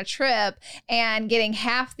going on a trip and getting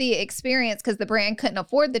half the experience because the brand couldn't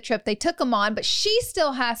afford the trip they took them on, but she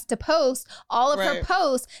still has to post all of her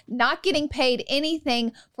posts, not getting paid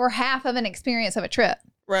anything for half of an experience of a trip.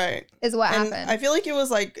 Right. Is what and happened. I feel like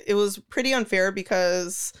it was pretty unfair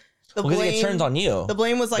because the blame it turns on you. The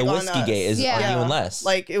blame was like the on whiskey us. gate is on you and less.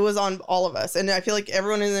 Like it was on all of us. And I feel like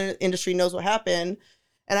everyone in the industry knows what happened.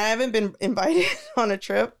 And I haven't been invited on a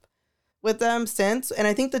trip with them since. And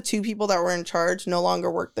I think the 2 people that were in charge no longer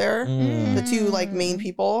work there. The 2 like main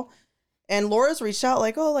people. And Laura's reached out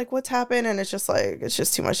like, oh, like what's happened? And it's just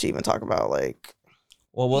too much to even talk about. Like,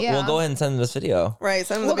 well, we'll go ahead and send them this video. Right.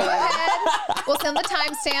 Send them We'll the go video. ahead. We'll send the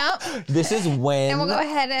timestamp. This is when And we'll go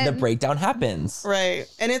ahead and the breakdown happens. Right.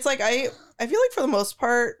 And it's like, I feel like for the most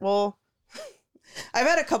part, well, I've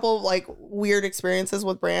had a couple of like weird experiences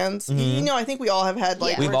with brands. You know, I think we all have had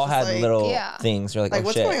like, we've all had little things. You're like, oh,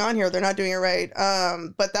 what's shit. going on here? They're not doing it right.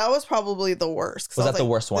 But that was probably the worst. Was that the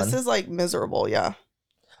worst one? This is like miserable. Yeah.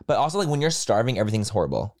 But also, like, when you're starving, everything's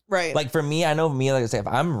horrible. Right. Like, for me, I know me, like I say, if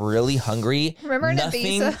I'm really hungry, Remember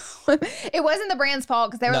nothing... it wasn't the brand's fault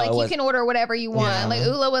because they were like, you can order whatever you want. Yeah. Like,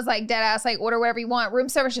 Ula was like, dead ass, like, order whatever you want. Room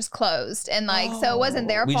service just closed. And like, so it wasn't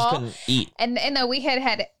their we fault. just couldn't eat. And though we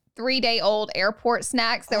had 3-day-old airport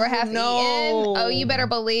snacks that were half eaten. Oh, you better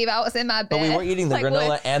believe I was in my bed. But we were eating the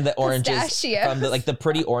granola and the oranges from the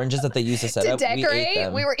pretty oranges that they used to set to up.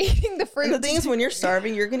 decorate. We were eating the fruit. And the thing is, when you're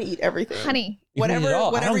starving, you're gonna eat everything, honey. Whatever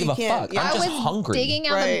I don't give you a can. fuck. Yeah. I'm just I was hungry. digging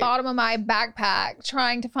out the bottom of my backpack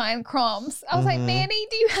trying to find crumbs. I was like, Manny,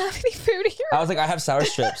 do you have any food here? I was like, I have sour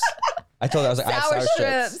strips. I told her, I was like, I have sour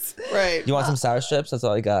strips. Right. You want some sour strips? That's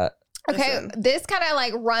all I got. Okay, this kind of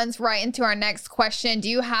like runs right into our next question. Do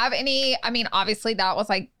you have any? I mean, obviously that was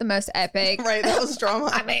like the most epic. Right, that was drama.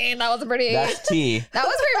 I mean, that was pretty. That's tea. That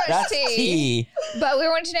was pretty much That's tea. But we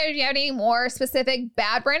wanted to know if you have any more specific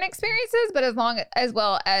bad brand experiences, but as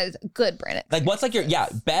well as good brand experiences. Like, what's like your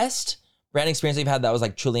best brand experience that you've had that was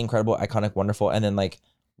like truly incredible, iconic, wonderful, and then like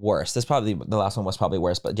worst? This probably the last one was probably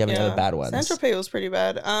worse. But do you have any other bad ones? Saint-Tropez was pretty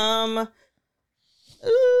bad.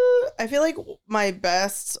 I feel like my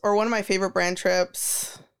best or one of my favorite brand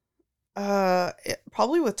trips,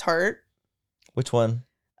 probably with Tarte. Which one?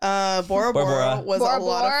 Bora Bora was a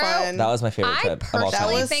lot of fun. That was my favorite trip of all time. I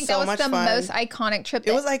personally think that was the most iconic trip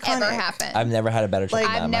that ever happened. I've never had a better trip.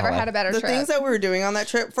 I've never had a better trip. The things that we were doing on that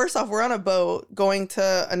trip, first off, we're on a boat going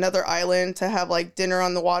to another island to have like dinner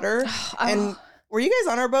on the water. And were you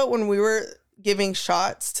guys on our boat when we were giving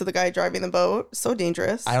shots to the guy driving the boat? So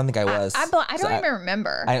dangerous. I don't think I was. I don't even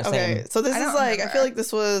remember. Okay, so this is like, I feel like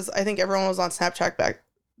this was, I think everyone was on Snapchat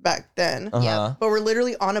back then. Yeah. But we're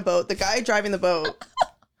literally on a boat. The guy driving the boat,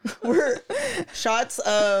 we're shots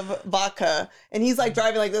of vodka, and he's like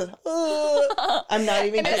driving like this. I'm not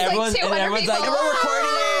even. And it's kidding. like 200 people. And we're recording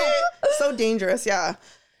it. So dangerous, yeah.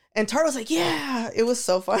 And Tara was like, "Yeah, it was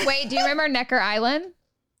so fun." Wait, do you remember Necker Island?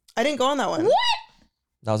 I didn't go on that one. What?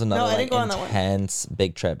 That was another No, I didn't go on that one. intense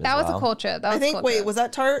big trip. That was a cool trip. That was I think. a cool Wait, trip. was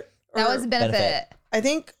that Tart? That was Benefit. I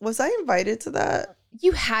think. Was I invited to that?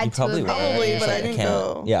 You had You to probably have were. been. Probably, You're but just I like, didn't can't.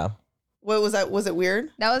 go. Yeah. What was that? Was it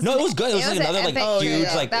weird? That was No, it was good. It was like an another like epic- huge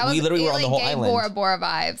yeah. like That was, we literally it, were on the like, whole gave island. Bora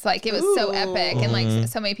vibes. Like it was so epic, and like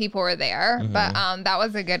so many people were there. But that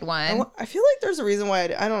was a good one. I feel like there's a reason why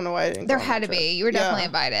I don't know why I didn't. There go on had that to trip. be. You were definitely Yeah.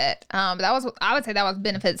 invited. But that was, I would say that was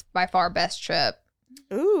Benefit's by far best trip.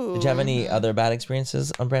 Ooh. Did you have any other bad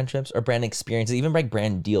experiences on brand trips or brand experiences, even like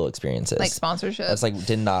brand deal experiences? Like sponsorship. That's like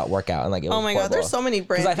did not work out and like it was Oh my god, there's so many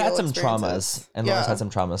brand. because I've had deal some experiences. traumas and Laura's had some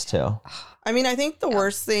traumas too. I mean, I think the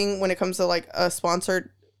worst thing when it comes to like a sponsored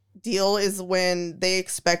deal is when they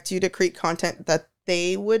expect you to create content that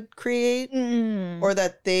they would create or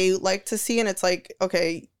that they like to see, and it's like,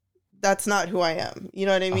 okay, that's not who I am. You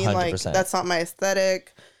know what I mean? 100%. Like that's not my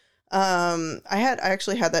aesthetic. I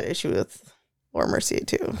actually had that issue with Laura Mercier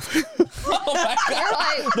too. Oh my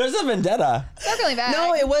god, like, there's a vendetta. circling back.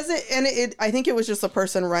 No, it wasn't, and I think it was just a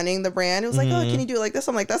person running the brand. It was like, oh, can you do it like this?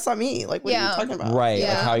 I'm like, that's not me. Like, what are you talking about? Right? Like,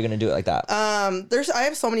 Yeah. how are you gonna do it like that? I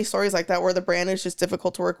have so many stories like that where the brand is just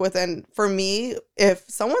difficult to work with, and for me, if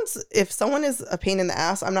someone is a pain in the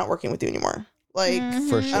ass, I'm not working with you anymore. Like,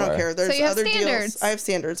 For sure. I don't care. There's So you have other standards. deals. I have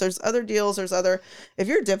standards. There's other deals. If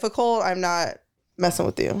you're difficult, I'm not messing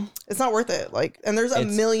with you. It's not worth it. Like, and there's a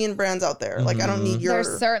million brands out there. Like, I don't need your.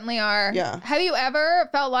 There certainly are. Yeah. Have you ever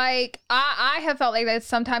felt like I have felt like that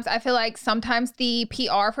sometimes? I feel like sometimes the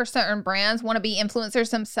PR for certain brands want to be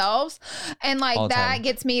influencers themselves, and like All the that time.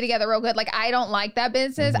 gets me together real good. Like I don't like that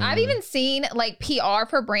business. I've even seen like PR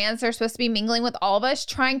for brands that are supposed to be mingling with all of us,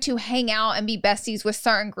 trying to hang out and be besties with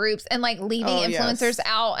certain groups, and like leaving Oh, influencers yes.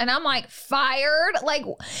 out. And I'm like fired. Like I'm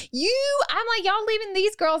like y'all leaving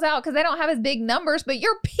these girls out because they don't have as big numbers, but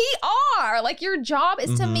you're PR. Like your job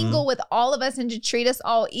is to mingle with all of us and to treat us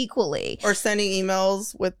all equally. Or sending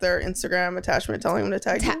emails with their Instagram attachment telling them to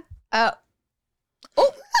tag you.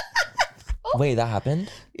 Wait, that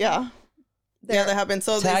happened? Yeah. Yeah, that happened.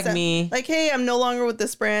 So Tag they said, me. like, hey, I'm no longer with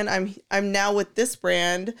this brand. I'm now with this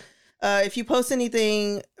brand. If you post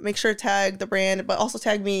anything, make sure to tag the brand, but also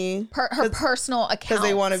tag me Her personal account. because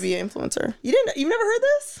they want to be an influencer. You've never heard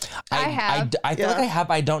this? I have. I feel like I have.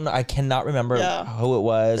 I don't know. I cannot remember who it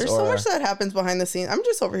was. There's so much that happens behind the scenes. I'm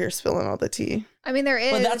just over here spilling all the tea. I mean, there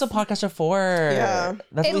is. But that's what podcasts are for. Yeah.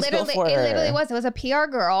 That's It what we spill literally, for. it literally was. It was a PR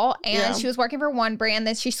girl, and Yeah. she was working for one brand.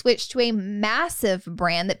 Then she switched to a massive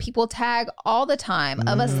brand that people tag all the time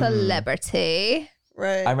of a celebrity.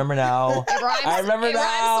 Right. I remember now. It rhymes, I remember it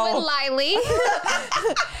now. rhymes with Lily.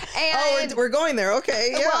 And we're going there. Okay.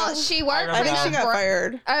 Yeah. well, she worked. remember I think for she that got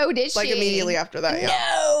fired. Oh, did she? Like immediately after that. Yeah.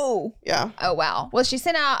 No. Yeah. Oh wow. Well, she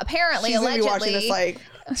sent out apparently She's gonna be allegedly. watching this like,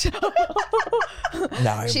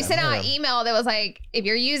 Now I She sent out remember. an email that was like, if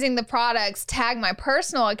you're using the products, tag my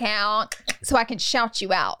personal account so I can shout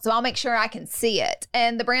you out. So I'll make sure I can see it.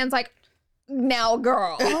 And the brand's like, now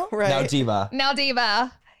girl. right. Now Diva. Now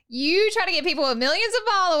diva. You try to get people with millions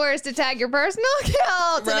of followers to tag your personal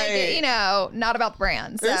account to make it, Right. not about the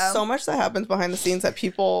brand. So, There's so much that happens behind the scenes that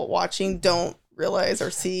people watching don't realize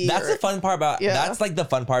or see. That's the fun part about Yeah. that's like the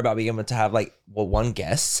fun part about being able to have like one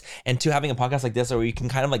guest and two having a podcast like this where you can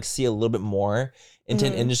kind of like see a little bit more into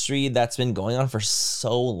an industry that's been going on for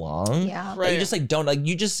so long. Yeah. That Right. you just like don't like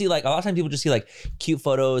you just see like a lot of times people just see like cute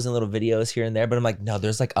photos and little videos here and there, but I'm like, no,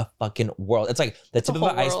 there's like a fucking world. It's like the tip of whole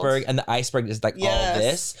an iceberg, world. and the iceberg is like all Yes. of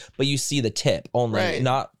this, but you see the tip only, Right.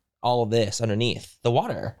 not all of this underneath the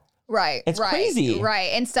water. right. It's right, crazy.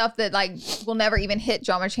 Right. And stuff that like will never even hit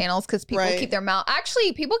drama channels because people Right. keep their mouth.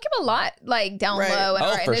 Actually, people keep a lot like down Right. low in Oh,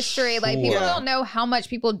 our for industry. Like people sure. don't know how much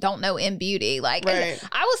people don't know in beauty. Like, and Right.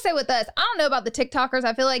 I will say with us, I don't know about the TikTokers.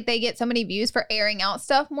 I feel like they get so many views for airing out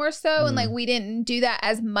stuff more so. And like we didn't do that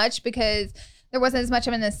as much because there wasn't as much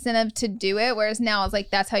of an incentive to do it. Whereas now it's like,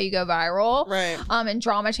 that's how you go viral. Right. And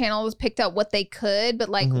drama channels picked up what they could, but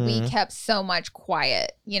like we kept so much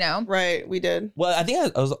quiet, Right. We did. Well, I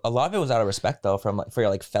think a lot of it was out of respect though from like for your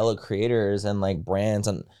like fellow creators and like brands,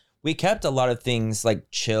 and we kept a lot of things like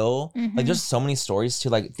chill. Like there's so many stories to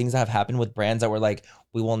like things that have happened with brands that were like,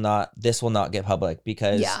 this will not get public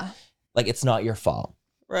because like it's not your fault.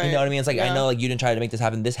 Right. You know what I mean? It's like, I Yeah. know like you didn't try to make this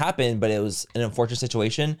happen. This happened, but it was an unfortunate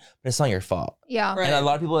situation, but it's not your fault. Yeah. Right. And a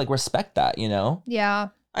lot of people like respect that, you know? Yeah.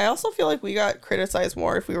 I also feel like we got criticized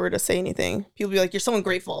more if we were to say anything. People be like, "You're so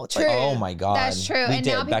ungrateful." It's True. like, Oh my God. That's true. We And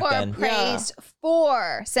did now back people are then. praised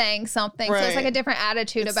before saying something. So it's like a different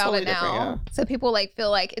attitude It's about totally it now. different, So people like feel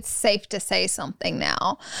like it's safe to say something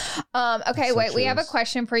now. Okay, So wait, we have a true.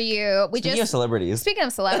 question for you. Speaking of celebrities. Speaking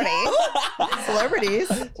of celebrities, Celebrities.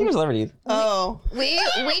 Speaking of celebrities. Oh, we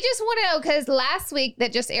just want to know, because last week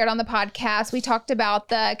that just aired on the podcast, we talked about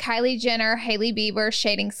the Kylie Jenner, Hailey Bieber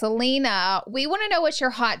shading Selena. We want to know what's your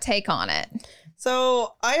hot take on it.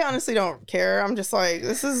 so I honestly don't care. I'm just like,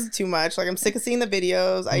 this is too much. Like, I'm sick of seeing the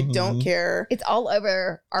videos. I don't care. It's all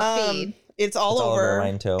over our feed. It's all It's all over. over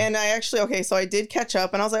mine, too. And I actually, okay, so I did catch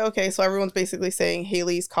up, and I was like, okay, so everyone's basically saying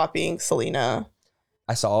Hailey's copying Selena.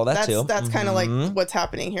 I saw all that too. That's kind of like what's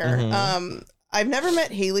happening here. Mhm. I've never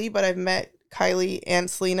met Hailey, but I've met Kylie and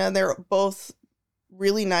Selena. They're both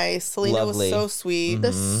really nice. Selena Lovely. was so sweet.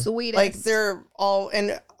 The sweetest. Like, they're all,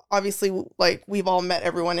 and obviously, like, we've all met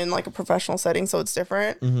everyone in like a professional setting, so it's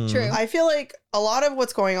different. True. I feel like a lot of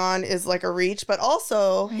what's going on is like a reach, but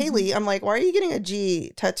also Hailey, I'm like, why are you getting a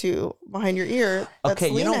G tattoo behind your ear? that Okay,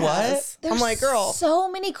 you know Selena what? has? I'm like, girl, so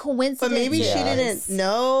many coincidences. but maybe she didn't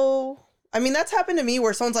know. I mean, that's happened to me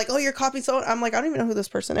where someone's like, oh, you're copying so. I'm like, I don't even know who this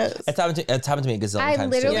person is. It's happened to me a gazillion I times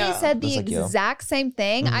literally too. Yeah. said the Just like you. exact same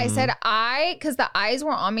thing. I said because the eyes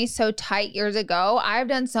were on me so tight years ago. I've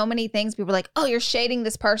done so many things. People were like, "Oh, you're shading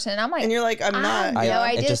this person." And I'm like, And you're like, I'm not. I know,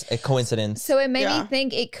 I It's did. just a coincidence. So it made Yeah. me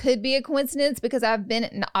think it could be a coincidence because I've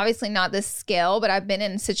been obviously not this scale, but I've been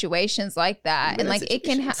in situations like that, been and in like it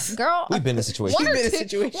can situations. girl. We've been in situations. one or We've been in two,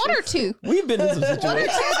 situations. one or two, We've been in some one or two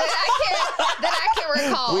situations. that I can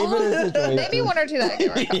recall. We've been in situations. Maybe one or two that I can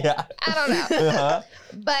recall. Yeah. I don't know. Uh-huh.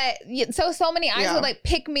 But so many eyes Yeah. would like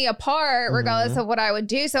pick me apart regardless of what I would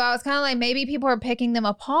do. So I was kind of like, maybe people are picking them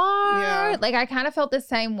apart. Yeah. Like I kind of felt the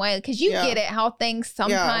same way because you Yeah. get it how things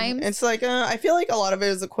sometimes. Yeah. It's like, I feel like a lot of it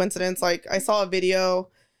is a coincidence. Like, I saw a video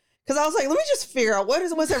because I was like, let me just figure out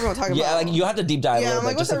what's everyone talking Yeah, about. like you have to deep dive Yeah, a I'm little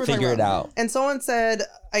like, bit what's just to everyone figure it talking out. And someone said,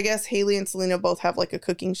 I guess Hailey and Selena both have like a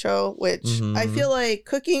cooking show, which I feel like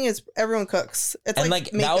cooking is everyone cooks. It's And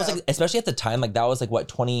like that was makeup. like, especially at the time, like that was like what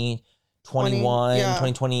 2021, yeah.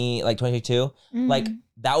 2020, like 2022. Mm-hmm. Like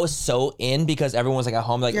that was so in because everyone was like at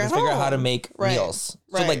home, like You're let's at figure out how to home. make Right. meals.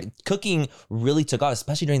 So Right. like cooking really took off,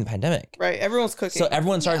 especially during the pandemic. right. Everyone's cooking. So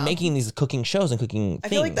everyone started making these cooking shows and cooking I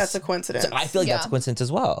things. feel like that's a coincidence. So I feel like that's a coincidence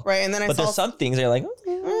as well. Right. And then I But saw there's some things that are like,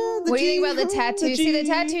 What do you think about the tattoo? See, the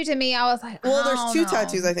tattoo to me, I was like, Well, I there's don't two know.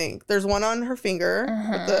 tattoos, I think. There's one on her finger.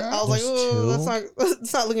 I was like, There's oh, two?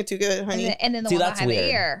 that's not looking too good, honey. And then the See, one that's behind weird.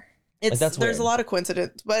 the ear. It's that's there's a weird. lot of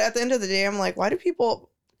coincidence, but at the end of the day, I'm like, why do people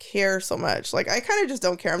care so much? Like, I kind of just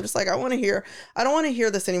don't care. I'm just like, I don't want to hear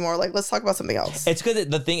this anymore. Like, let's talk about something else. it's good.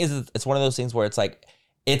 The thing is, it's one of those things where it's like,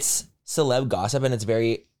 it's celeb gossip and it's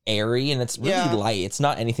very airy and it's really Yeah. light. It's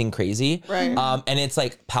not anything crazy. Right. And it's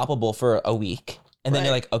like palpable for a week. And then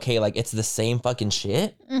you're Right. like, okay, like it's the same fucking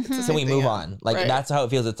shit. It's the Can same we thing, move yeah. on? Like Right. that's how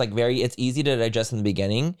it feels. It's like it's easy to digest in the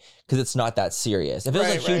beginning because it's not that serious. If it was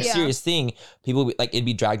Right, a huge right. Yeah. serious thing, people would, like it'd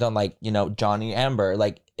be dragged on like, Johnny Amber.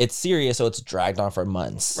 Like it's serious, so it's dragged on for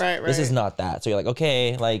months. Right, This is right. not that. So you're like,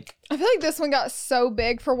 okay, like I feel like this one got so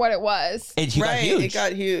big for what it was. it got Right. huge. It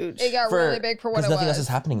got huge. It got for- really big for what it because was. nothing else is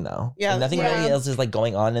happening though. Yeah, And nothing yeah. really else is like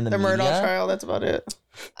going on in the the media. Murdoch trial. That's about it.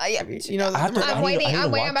 Yeah. You know, I have to- the Murdoch- I'm waiting. I need to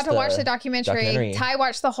I'm waiting. I'm about to watch the documentary. documentary. Ty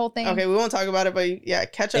watched the whole thing. Okay, we won't talk about it, but yeah,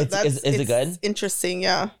 catch up. It's- is it good? Interesting.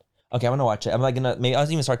 Yeah. Okay, I'm gonna watch it. I'm like maybe I'll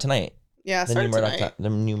even start tonight. Yeah. The Start new Murdoch. tonight. The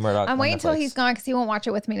new Murdoch. I'm on waiting until Netflix. he's gone because he won't watch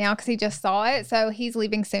it with me now because he just saw it. So he's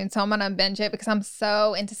leaving soon. So I'm gonna binge it because I'm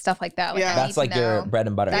so into stuff like that. Like, Yeah. I That's need to like your know. bread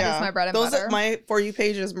and butter. That is my bread and Those butter. Are my For You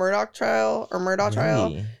page is Murdoch trial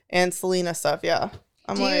Really? and Selena stuff. Yeah.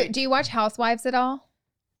 I'm Do you watch Housewives at all?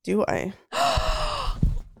 do I?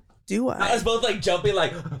 Do I I? was both like jumping,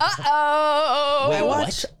 like. Uh-oh. Wait, I what?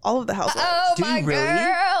 watch all of the Housewives. Oh, Do you my really?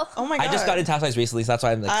 girl. Oh my god! I just got into Housewives recently, so that's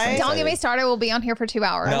why I'm like. so Don't Don't get me excited. started. We'll be on here for 2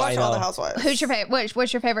 hours. I No, watch I all the know. Housewives. Who's your favorite?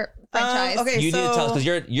 What's your favorite franchise? okay, You need to tell us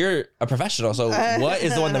because you're a professional. So what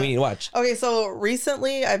is the one that we need to watch? Okay, so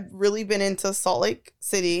recently I've really been into Salt Lake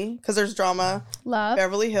City because there's drama, Love.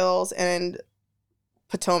 Beverly Hills, and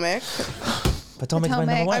Potomac. Potomac's my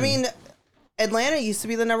number Potomac. one. I mean, Atlanta used to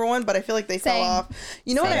be the number one, but I feel like they fell Same. off.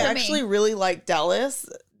 You know what? Same I for me. actually really like Dallas.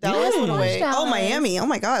 Dallas went watched away. Dallas. Oh, Miami. Oh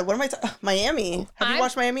my God. What am I? Miami. Have you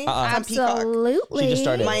watched Miami? It's on Peacock. Absolutely. She just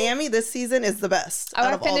started. Miami this season is the best Oh, out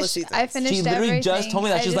I of all the finished. seasons. I finished. she literally everything. just told me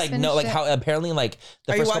that. I She's just like, no, like finished how apparently like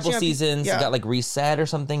the Are you first couple watching on- seasons yeah. got like reset or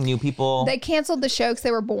something, new people. They canceled the show because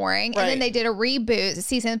they were boring, and then Right. they did a reboot.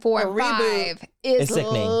 Season 4 A and reboot 5 is It's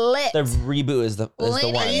sickening. lit. The reboot is the Lit.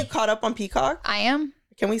 one. Are you caught up on Peacock? I am.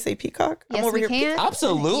 Can we say Peacock? Yes, we can.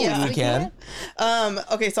 Absolutely, Yes, you we can.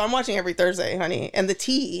 Okay, so I'm watching every Thursday, honey. And the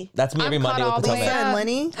tea. That's me every I'm Monday caught with all the way Lisa Potomac. up. and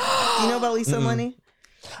Lenny. Do you know about Lisa and Lenny?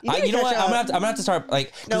 You know what? I'm gonna have to start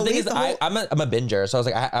like. The thing is, I'm a binger, so I was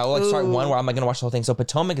like, I'll like start one where I'm like gonna watch the whole thing. So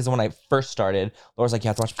Potomac is when I first started. Laura's like, you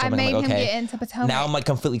have to watch Potomac. I made I'm like, him okay. get into Potomac. Now I'm like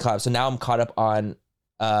completely caught up. So now I'm caught up on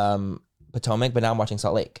Potomac, but now I'm watching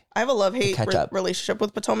Salt Lake. I have a love-hate relationship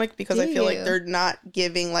with Potomac because I feel like they're not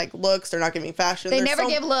giving like looks. They're not giving fashion. They never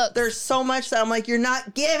give looks. There's so much that I'm like, you're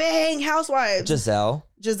not giving Housewives. Giselle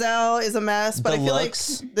is a mess, but I feel like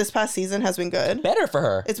this past season has been good. Better for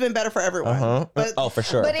her. It's been better for everyone. But, for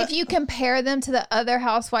sure. But if you compare them to the other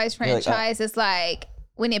Housewives franchise, it's like,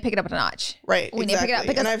 we need to pick it up a notch. Right. We need to pick it up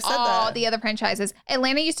because and I've said all the other franchises.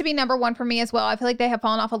 Atlanta used to be number one for me as well. I feel like they have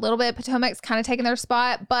fallen off a little bit. Potomac's kind of taken their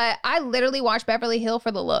spot, but I literally watch Beverly Hill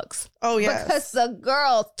for the looks. Oh, yeah. Because the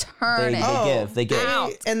girls turn They give.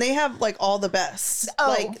 out. And they have like all the best.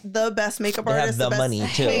 Like the best makeup they artists. Have the money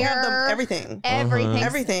too. They have everything.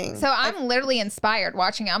 Everything. So I'm literally inspired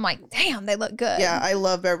watching it. I'm like, damn, they look good. Yeah, I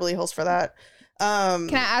love Beverly Hills for that.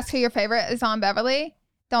 Can I ask who your favorite is on Beverly?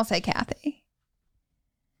 Don't say Kathy.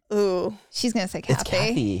 Ooh. She's going to say Kathy. It's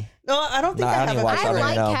Kathy. No, I don't think I have I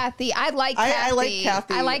like Kathy. I like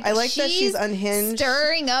Kathy. I like that she's unhinged.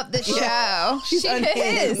 Stirring up the show. She's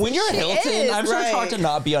unhinged. When you're Hilton, I'm sure it's hard to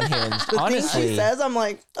not be unhinged. The honestly. thing she says, I'm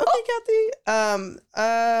like, okay, Kathy.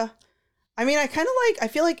 I mean, I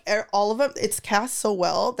feel like all of them, it's cast so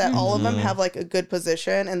well that all of them have like a good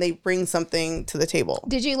position and they bring something to the table.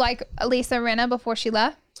 Did you like Lisa Rinna before she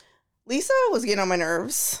left? Lisa was getting on my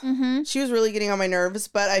nerves. She was really getting on my nerves,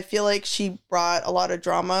 but I feel like she brought a lot of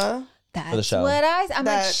drama. For the show. I'm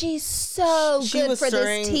like, she's so good for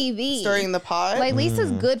this TV. Stirring the pot. Like,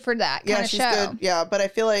 Lisa's good for that kind of show. Good. Yeah, but I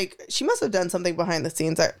feel like she must have done something behind the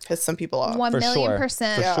scenes that pissed some people off.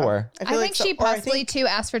 1,000,000%. For sure. I think she possibly, too,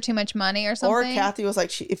 asked for too much money or something. Or Kathy was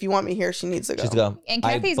like, if you want me here, she needs to go. She's go. And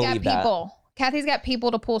Kathy's got people. Kathy's got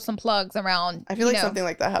people to pull some plugs around. I feel like something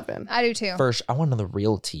like that happened. I do too. First, I want to know the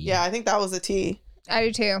real tea. Yeah, I think that was the tea. I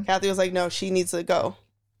do too. Kathy was like, no, she needs to go.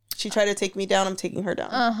 She tried to take me down. I'm taking her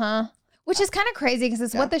down. Which is kind of crazy because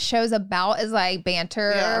it's what the show's about is like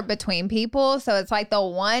banter between people. So it's like the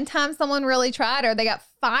one time someone really tried her, they got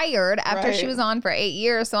fired after she was on for 8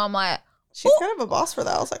 years. So I'm like, she's kind of a boss for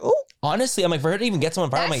that. I was like, oh. Honestly, I'm like, for her to even get someone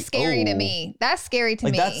fired, I'm like, scary to me. That's scary to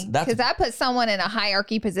me. Because that puts someone in a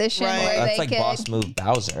hierarchy position where that's they like could boss move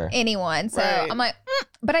Bowser. Anyone. So I'm like,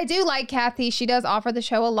 but I do like Kathy. She does offer the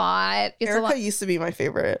show a lot. Erica used to be my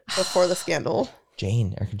favorite before the scandal.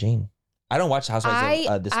 Erica Jane. I don't watch Housewives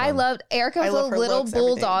of this one. I loved Erica was a little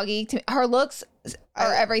bulldoggy to me. Her looks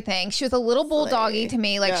are everything. She was a little bulldoggy to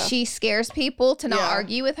me. Like she scares people to not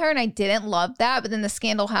argue with her, and I didn't love that. But then the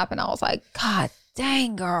scandal happened. I was like, God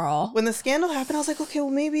dang, girl. When the scandal happened, I was like, okay, well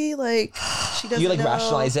maybe like she doesn't. You like know.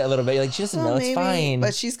 rationalize it a little bit. You're like, she doesn't know. It's fine.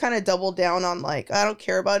 But she's kind of doubled down on like, I don't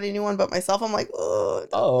care about anyone but myself. I'm like,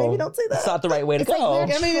 maybe don't say that. It's not the right way to go. Like,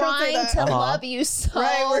 we're trying to love you so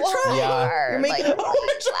we're trying. hard. You're making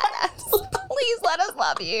please let us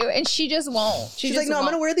love you. And she just won't. She's like, no, I'm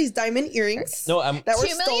gonna wear these diamond earrings. No, that were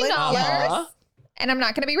 $2 million. And I'm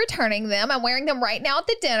not going to be returning them. I'm wearing them right now at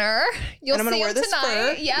the dinner. You'll see them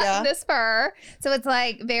tonight. Yeah, this fur. So it's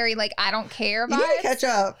like very like I don't care vibes. You need to catch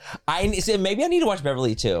up. Maybe I need to watch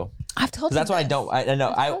Beverly too. I've told you that's why I don't. I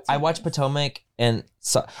know. I watch Potomac, and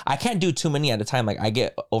so I can't do too many at a time. Like I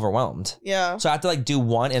get overwhelmed. Yeah. So I have to like do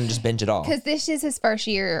one and just binge it all. Because this is his first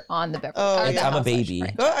year on the Beverly. I'm a baby. I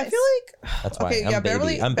feel like that's why. Okay, I'm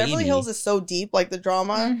Beverly Hills is so deep. Like the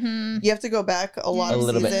drama, you have to go back a lot of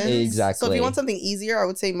seasons. Bit exactly. So if you want something easier, I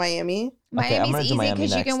would say Miami. Miami's easy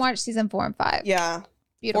because you can watch season 4 and 5. Yeah,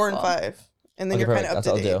 beautiful. 4 and 5, and then you're kind of up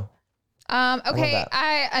to date. I'll do. Okay,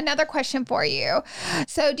 another question for you.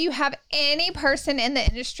 So do you have any person in the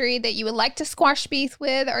industry that you would like to squash beef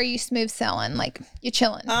with, or are you smooth selling? Like you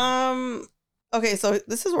chilling? Okay, so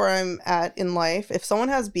this is where I'm at in life. If someone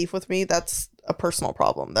has beef with me, that's a personal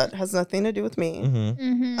problem. That has nothing to do with me.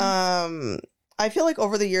 I feel like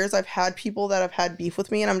over the years, I've had people that have had beef with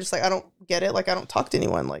me, and I'm just like, I don't get it. Like, I don't talk to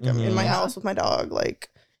anyone. Like, I'm in my house with my dog. Like,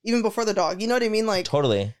 even before the dog. You know what I mean? Like,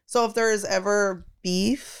 totally. So if there is ever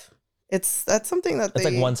beef, that's something that it's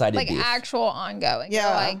like one-sided like beef. Actual ongoing. Yeah.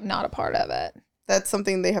 You're like not a part of it. That's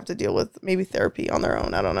something they have to deal with, maybe therapy on their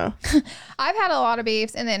own. I don't know. I've had a lot of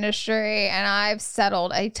beefs in the industry, and I've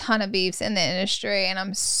settled a ton of beefs in the industry, and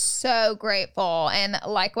I'm so grateful. And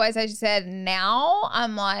likewise, as you said, now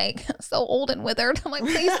I'm like so old and withered. I'm like,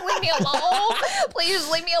 please leave me alone. Please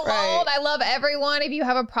leave me alone. Right. I love everyone. If you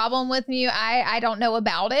have a problem with me, I don't know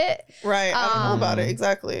about it. Right. I don't know about it.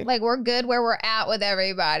 Exactly. Like we're good where we're at with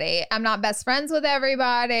everybody. I'm not best friends with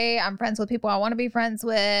everybody. I'm friends with people I want to be friends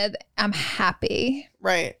with. I'm happy.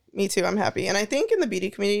 Right. Me too. I'm happy. And I think in the beauty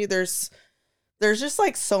community, there's just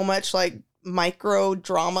like so much like micro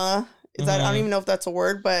drama. I don't even know if that's a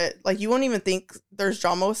word, but like you won't even think there's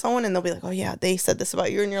drama with someone, and they'll be like, "Oh yeah, they said this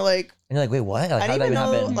about you," and you're like, wait, what? Like, I how don't did even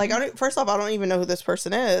that know. happen? Like, first off, I don't even know who this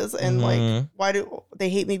person is, and like, why do they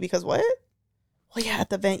hate me because what? Well, yeah, at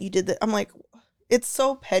the event you did that. I'm like, it's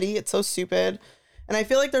so petty, it's so stupid, and I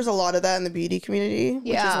feel like there's a lot of that in the beauty community,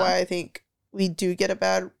 which is why I think we do get a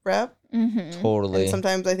bad rep. Totally. And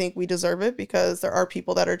sometimes I think we deserve it because there are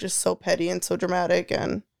people that are just so petty and so dramatic,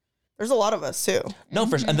 and there's a lot of us too. No,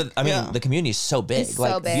 for sure. And the community is so big. It's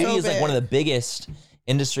like so big. beauty So is like big. one of the biggest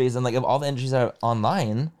industries, and like of all the industries that are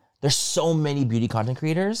online, there's so many beauty content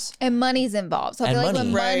creators. And money's involved. So I And feel like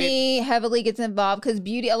when money. money heavily gets involved, because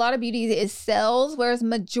a lot of beauty is sales, whereas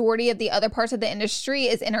majority of the other parts of the industry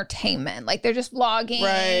is entertainment. Like they're just vlogging,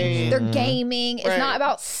 Right. they're gaming. It's Right. not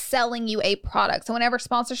about selling you a product. So whenever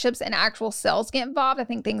sponsorships and actual sales get involved, I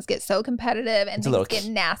think things get so competitive and It's a things little- get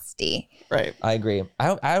nasty. Right. I agree.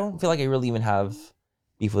 I don't feel like I really even have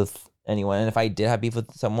beef with anyone. And if I did have beef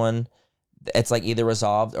with someone, it's like either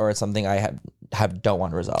resolved or it's something I don't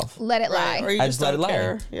want to resolve. Let it Right. lie. Or you I just let it don't lie.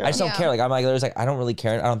 care. Yeah. I just don't Yeah. care. Like I'm like, there's like I don't really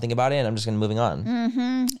care. I don't think about it, and I'm just gonna moving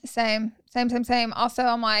on. Same. Also,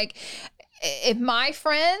 I'm like, if my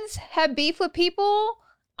friends have beef with people,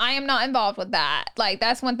 I am not involved with that. Like,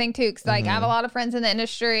 that's one thing too. Because like, I have a lot of friends in the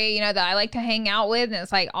industry, that I like to hang out with, and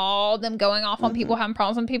it's like all them going off on people, having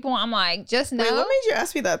problems with people. I'm like, just know. Wait, what made you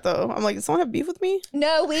ask me that though? I'm like, did someone have beef with me?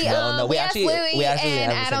 No, we No, we asked actually- Louie we actually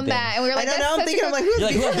and have the same Adam thing. that, and we were like, I know. that's Now I'm such a thinking, I'm good- like, who's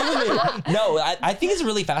You're like, beef? who is it? No, I think it's a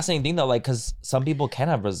really fascinating thing though, like because some people can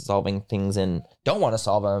have resolving things and don't want to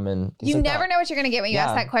solve them, and things You like never that. know what you're going to get when you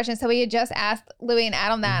ask Yeah. that question. So we had just asked Louie and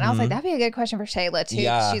Adam that, and I was like, that'd be a good question for Shayla too. 'Cause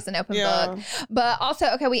Yeah. she's an open Yeah. book. But also,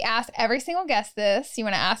 okay, we asked every single guest this. You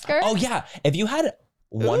want to ask her? Oh yeah, if you had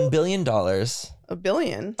 $1 billion, A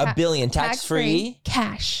billion. a billion tax free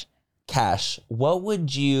cash. cash, what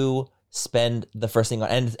would you spend the first thing on?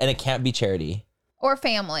 And it can't be charity. Or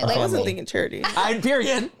family. I Like, wasn't family. thinking charity.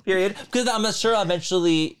 Period. Because I'm sure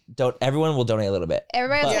eventually everyone will donate a little bit.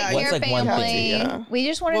 everybody will But take what's, care of like, one family. thing? Yeah. We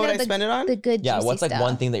just want to What know would I spend it on? the good Yeah, juicy what's like stuff.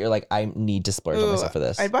 one thing that you're like, I need to splurge on Ooh, myself for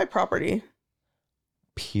this? I'd buy property.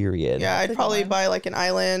 Period. Yeah, I'd a good probably one. buy like an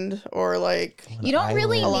island or like You don't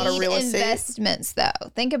really A lot of need real estate. investments though.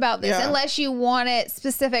 Think about this, Yeah. unless you wanted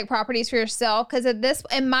specific properties for yourself. Because at this,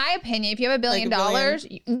 in my opinion, if you have $1 billion,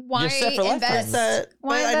 why You're set for lifetime. invest? set.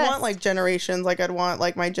 Why But I'd invest? want like generations. Like I'd want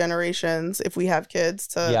like my generations if we have kids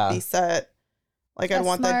to Yeah. be set. Like I'd That's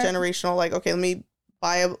want smart. that generational. Like okay, let me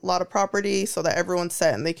buy a lot of property so that everyone's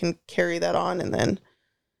set and they can carry that on. And then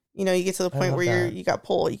you get to the I point love where that. you got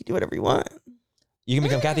pull. You can do whatever you want. You can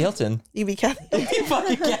become Kathy Hilton. You be Kathy. You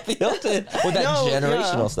fucking Kathy Hilton with that No,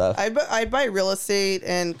 generational yeah. stuff. I'd buy real estate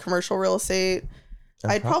and commercial real estate.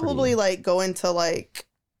 And I'd property. probably like go into like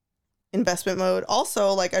investment mode.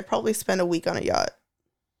 Also, like I'd probably spend a week on a yacht.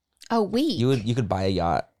 A week. You could buy a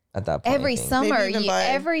yacht at that point. every I think. summer. Maybe even buy-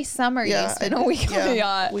 Every summer you spend a week on a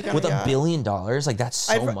yacht. week on With a $1 yacht. billion, like that's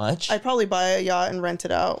so much I'd probably buy a yacht and rent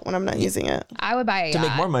it out when I'm not using it. I would buy a to yacht.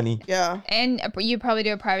 make more money. Yeah. And you'd probably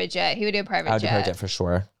do a private jet. He would do a private I would do jet. private jet for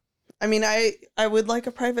sure. I mean, I would like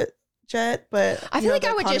a private jet, but I feel like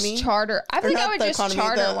I would just charter. I Or feel like I not would the just economy,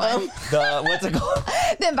 charter the, one. The what's it called?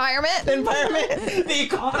 The environment. the environment. The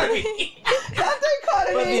economy. Not the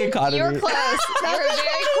economy. But the economy. You were close. You were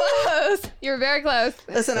very close. You were very close.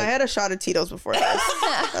 Listen, I had a shot of Tito's before this.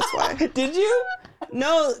 That's why. Did you?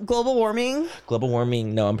 No, global warming. Global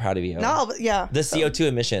warming. No, I'm proud of you. No, but yeah. The so- CO2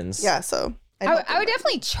 emissions. Yeah, so. I would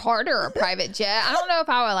definitely charter a private jet. I don't know if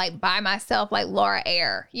I would like buy myself like Laura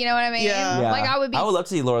Air. You know what I mean? Yeah. Yeah. Like I would be. I would love to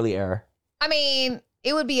see Laura Lee Air. I mean,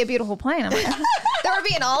 it would be a beautiful plane. I'm like, there would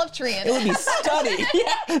be an olive tree in It would it. be stunning.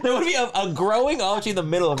 Yeah, there would be a growing olive tree in the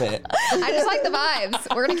middle of it. I just like the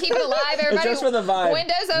vibes. We're gonna keep it alive. Everybody, just for the vibe.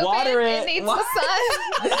 Windows open. Water it. needs Wa-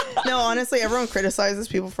 the sun. No, honestly, everyone criticizes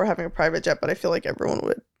people for having a private jet, but I feel like everyone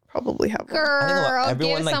would probably have one. I think Girl,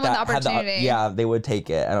 everyone give like someone the that had opportunity. yeah, they would take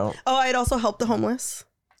it. I don't. Oh, I'd also help the homeless.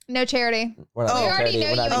 No charity. We're not Oh, doing we already charity. know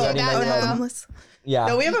We're not- you we would already do know that, Oh, you no, though. would. homeless. Yeah,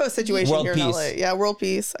 No, we have a situation World here peace. in LA. Yeah, world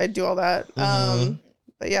peace. I'd do all that.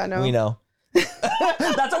 But yeah, no. we know.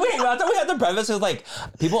 That's what we have to preface with. Like,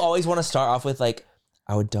 people always want to start off with like,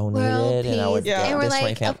 I would donate World it, and I would peace. Yeah. get And we're this for my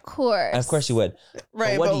like, camp. of course. And of course you would.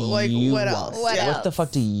 Right, What but do like, you what want? else? What Yeah. else? What the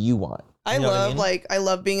fuck do you want? I You know what love mean? I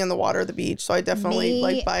love being in the water, the beach. So I definitely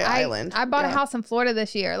like buy an island. I bought a Yeah. house in Florida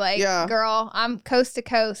this year. Like, Yeah. girl, I'm coast to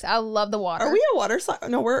coast. I love the water. Are we a water sign?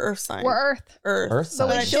 No, we're earth sign. We're Earth. Earth. Earth But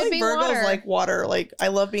we But I sign. feel should like be Virgo's water. like water. Like I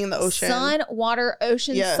love being in the ocean. Sun, water,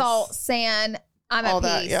 ocean, Yes. salt, sand. I'm all at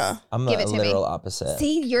that. peace. Yeah. I'm Give the it to literal me. opposite.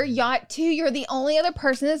 See, you're yacht too. You're the only other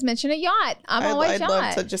person that's mentioned a yacht. Always I'd yacht.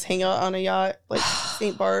 love to just hang out on a yacht, like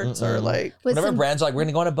St. Bart's or like. With Whenever some- brands are like, we're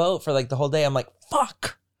gonna go on a boat for like the whole day, I'm like,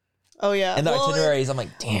 fuck. Oh yeah. And the Well, itineraries, I'm like,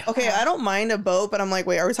 damn. Okay, I don't mind a boat, but I'm like,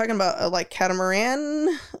 wait, are we talking about a like catamaran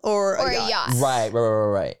or or a yacht? a yacht.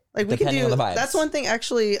 Right. Like we could Depending do. on the vibes. That's one thing.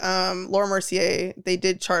 Actually, Laura Mercier, they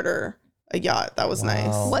did charter a yacht. That was Wow.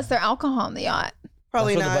 nice. What's their alcohol on the yacht?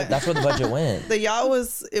 Probably that's where not. that's where the budget went. The yacht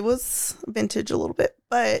was vintage a little bit,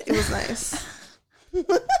 but it was nice.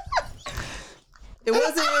 It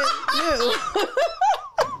wasn't new.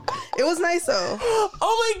 It was nice though.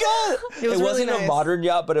 Oh my god! It was really wasn't a nice. modern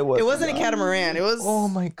yacht, but it was. It wasn't a catamaran. It was Oh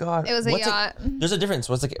my god! It was a What's yacht. there's a difference.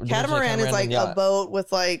 What's the difference between catamaran is like and a yacht? boat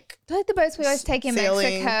with like Like the boats we always take in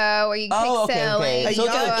Sailing. Mexico, or you take Oh, okay, sailing. okay. You So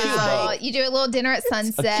it's go like a cute out, boat. you do a little dinner at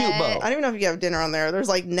sunset. boat. I don't even know if you have dinner on there. There's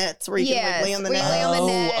like nets where you can like lay on the where you net. lay on the Oh,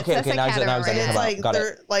 nets. okay, That's okay, a now I catamaran. understand And it's Got like it.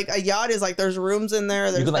 they're like a yacht is like there's rooms in there.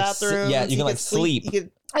 There's can, like, bathrooms. yeah, you can, like, sleep. You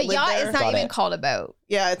could A live yacht there. is not Got even it. called a boat.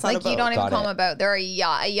 Yeah, it's not Like a boat. you don't even Got call it. them a boat. They're a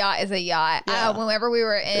yacht. A yacht is a yacht. Yeah. Whenever we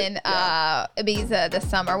were in Ibiza this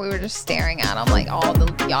summer, we were just staring at them, like all the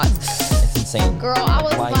yachts. It's insane. Girl, I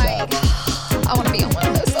was Lined like, I want to be on one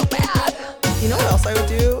of those so bad. You know what else I would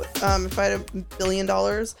do? If I had $1 billion,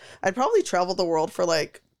 I'd probably travel the world for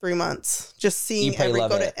like 3 months, just seeing You probably love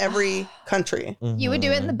go it. to every country. You would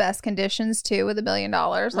do it in the best conditions too, with $1 billion,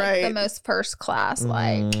 like Right. the most first class,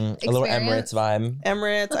 like Mm, a little experience. Emirates vibe.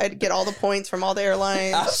 Emirates, I'd get all the points from all the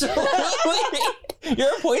airlines. Absolutely.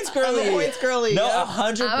 You're a points I'm girly. a points girly. No, yeah.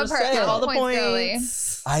 100%. all the Points girly.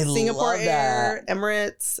 points. I Singapore love that. Air,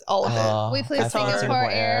 Emirates, all of it. We flew I flew Singapore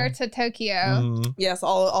Air to Tokyo. Mhm. Yes,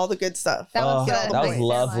 all the good stuff. That was Get all good. the That was points.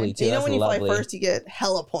 lovely too. You know That's when you lovely. fly first, you get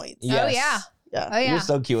hella points. Yes. Oh yeah. Yeah. Oh yeah. You're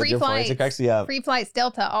so cute with your points. It cracks me up. Free flights,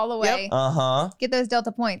 Delta, all the way. Uh-huh. Get those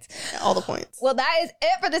Delta points. All the points. Well, that is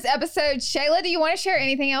it for this episode. Shayla, do you want to share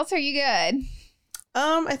anything else? Or are you good?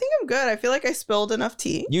 I think I'm good. I feel like I spilled enough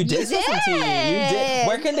tea. You did spill some tea. You did. did.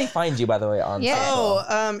 Where can they find you, by the way, on Yeah. social?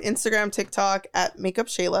 Instagram, TikTok at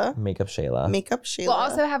MakeupShayla. MakeupShayla. MakeupShayla. We'll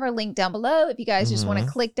also have her link down below. If you guys just want to Mhm.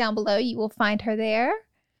 click down below, you will find her there.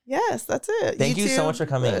 Yes, that's it. Thank you so much for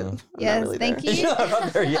coming. but I'm not Yes, really thank there. you. I'm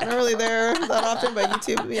not there yet. I'm not really there that often, but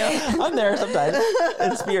YouTube, yeah. I'm there sometimes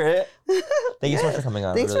in spirit. Thank you so much for coming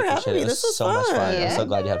on. Thanks really for having appreciate me. It. It This was so much fun. fun. I'm so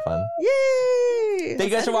glad you had fun. Yay!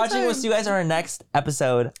 Thank you guys for watching. We'll see you guys on our next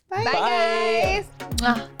episode. Bye. Bye, guys.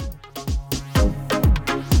 Ah.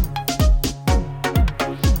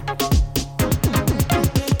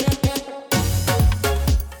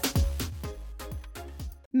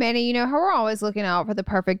 Manny, you know how we're always looking out for the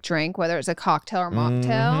perfect drink, whether it's a cocktail or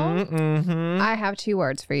mocktail? Mm-hmm. I have 2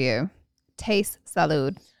 words for you. Taste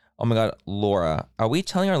salud. Oh my God, Laura, are we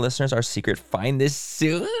telling our listeners our secret find this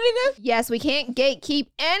soon? Yes, we can't gatekeep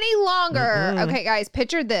any longer. Mm-mm. Okay, guys,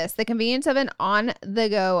 picture this. The convenience of an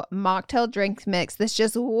on-the-go mocktail drink mix that's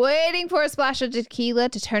just waiting for a splash of tequila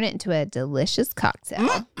to turn it into a delicious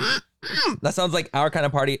cocktail. That sounds like our kind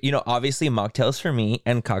of party. You know, obviously mocktails for me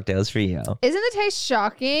and cocktails for you. Isn't the taste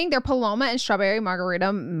shocking? Their Paloma and Strawberry Margarita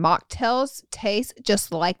mocktails taste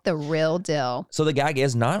just like the real deal. So the gag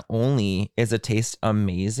is not only is the taste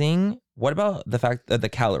amazing, what about the fact that the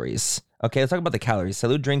calories? Okay, let's talk about the calories.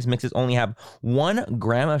 Salud drinks mixes only have 1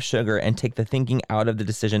 gram of sugar and take the thinking out of the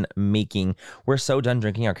decision making. We're so done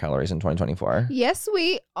drinking our calories in 2024. Yes,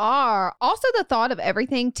 we are. Also, the thought of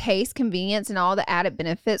everything taste, convenience, and all the added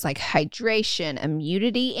benefits like hydration,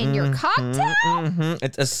 immunity in your cocktail. Mhm.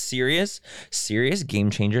 It's a serious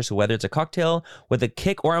game changer. So whether it's a cocktail with a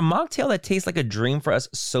kick or a mocktail that tastes like a dream for us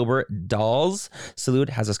sober dolls, Salud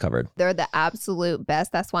has us covered. They're the absolute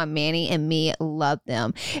best. That's why Manny and me love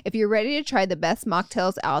them. If you're ready to try the best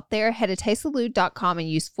mocktails out there, head to tastesalud.com and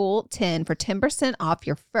use full10 for 10% off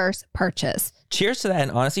your first purchase. Cheers to that.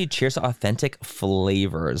 And honestly, cheers to authentic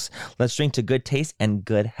flavors. Let's drink to good taste and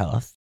good health.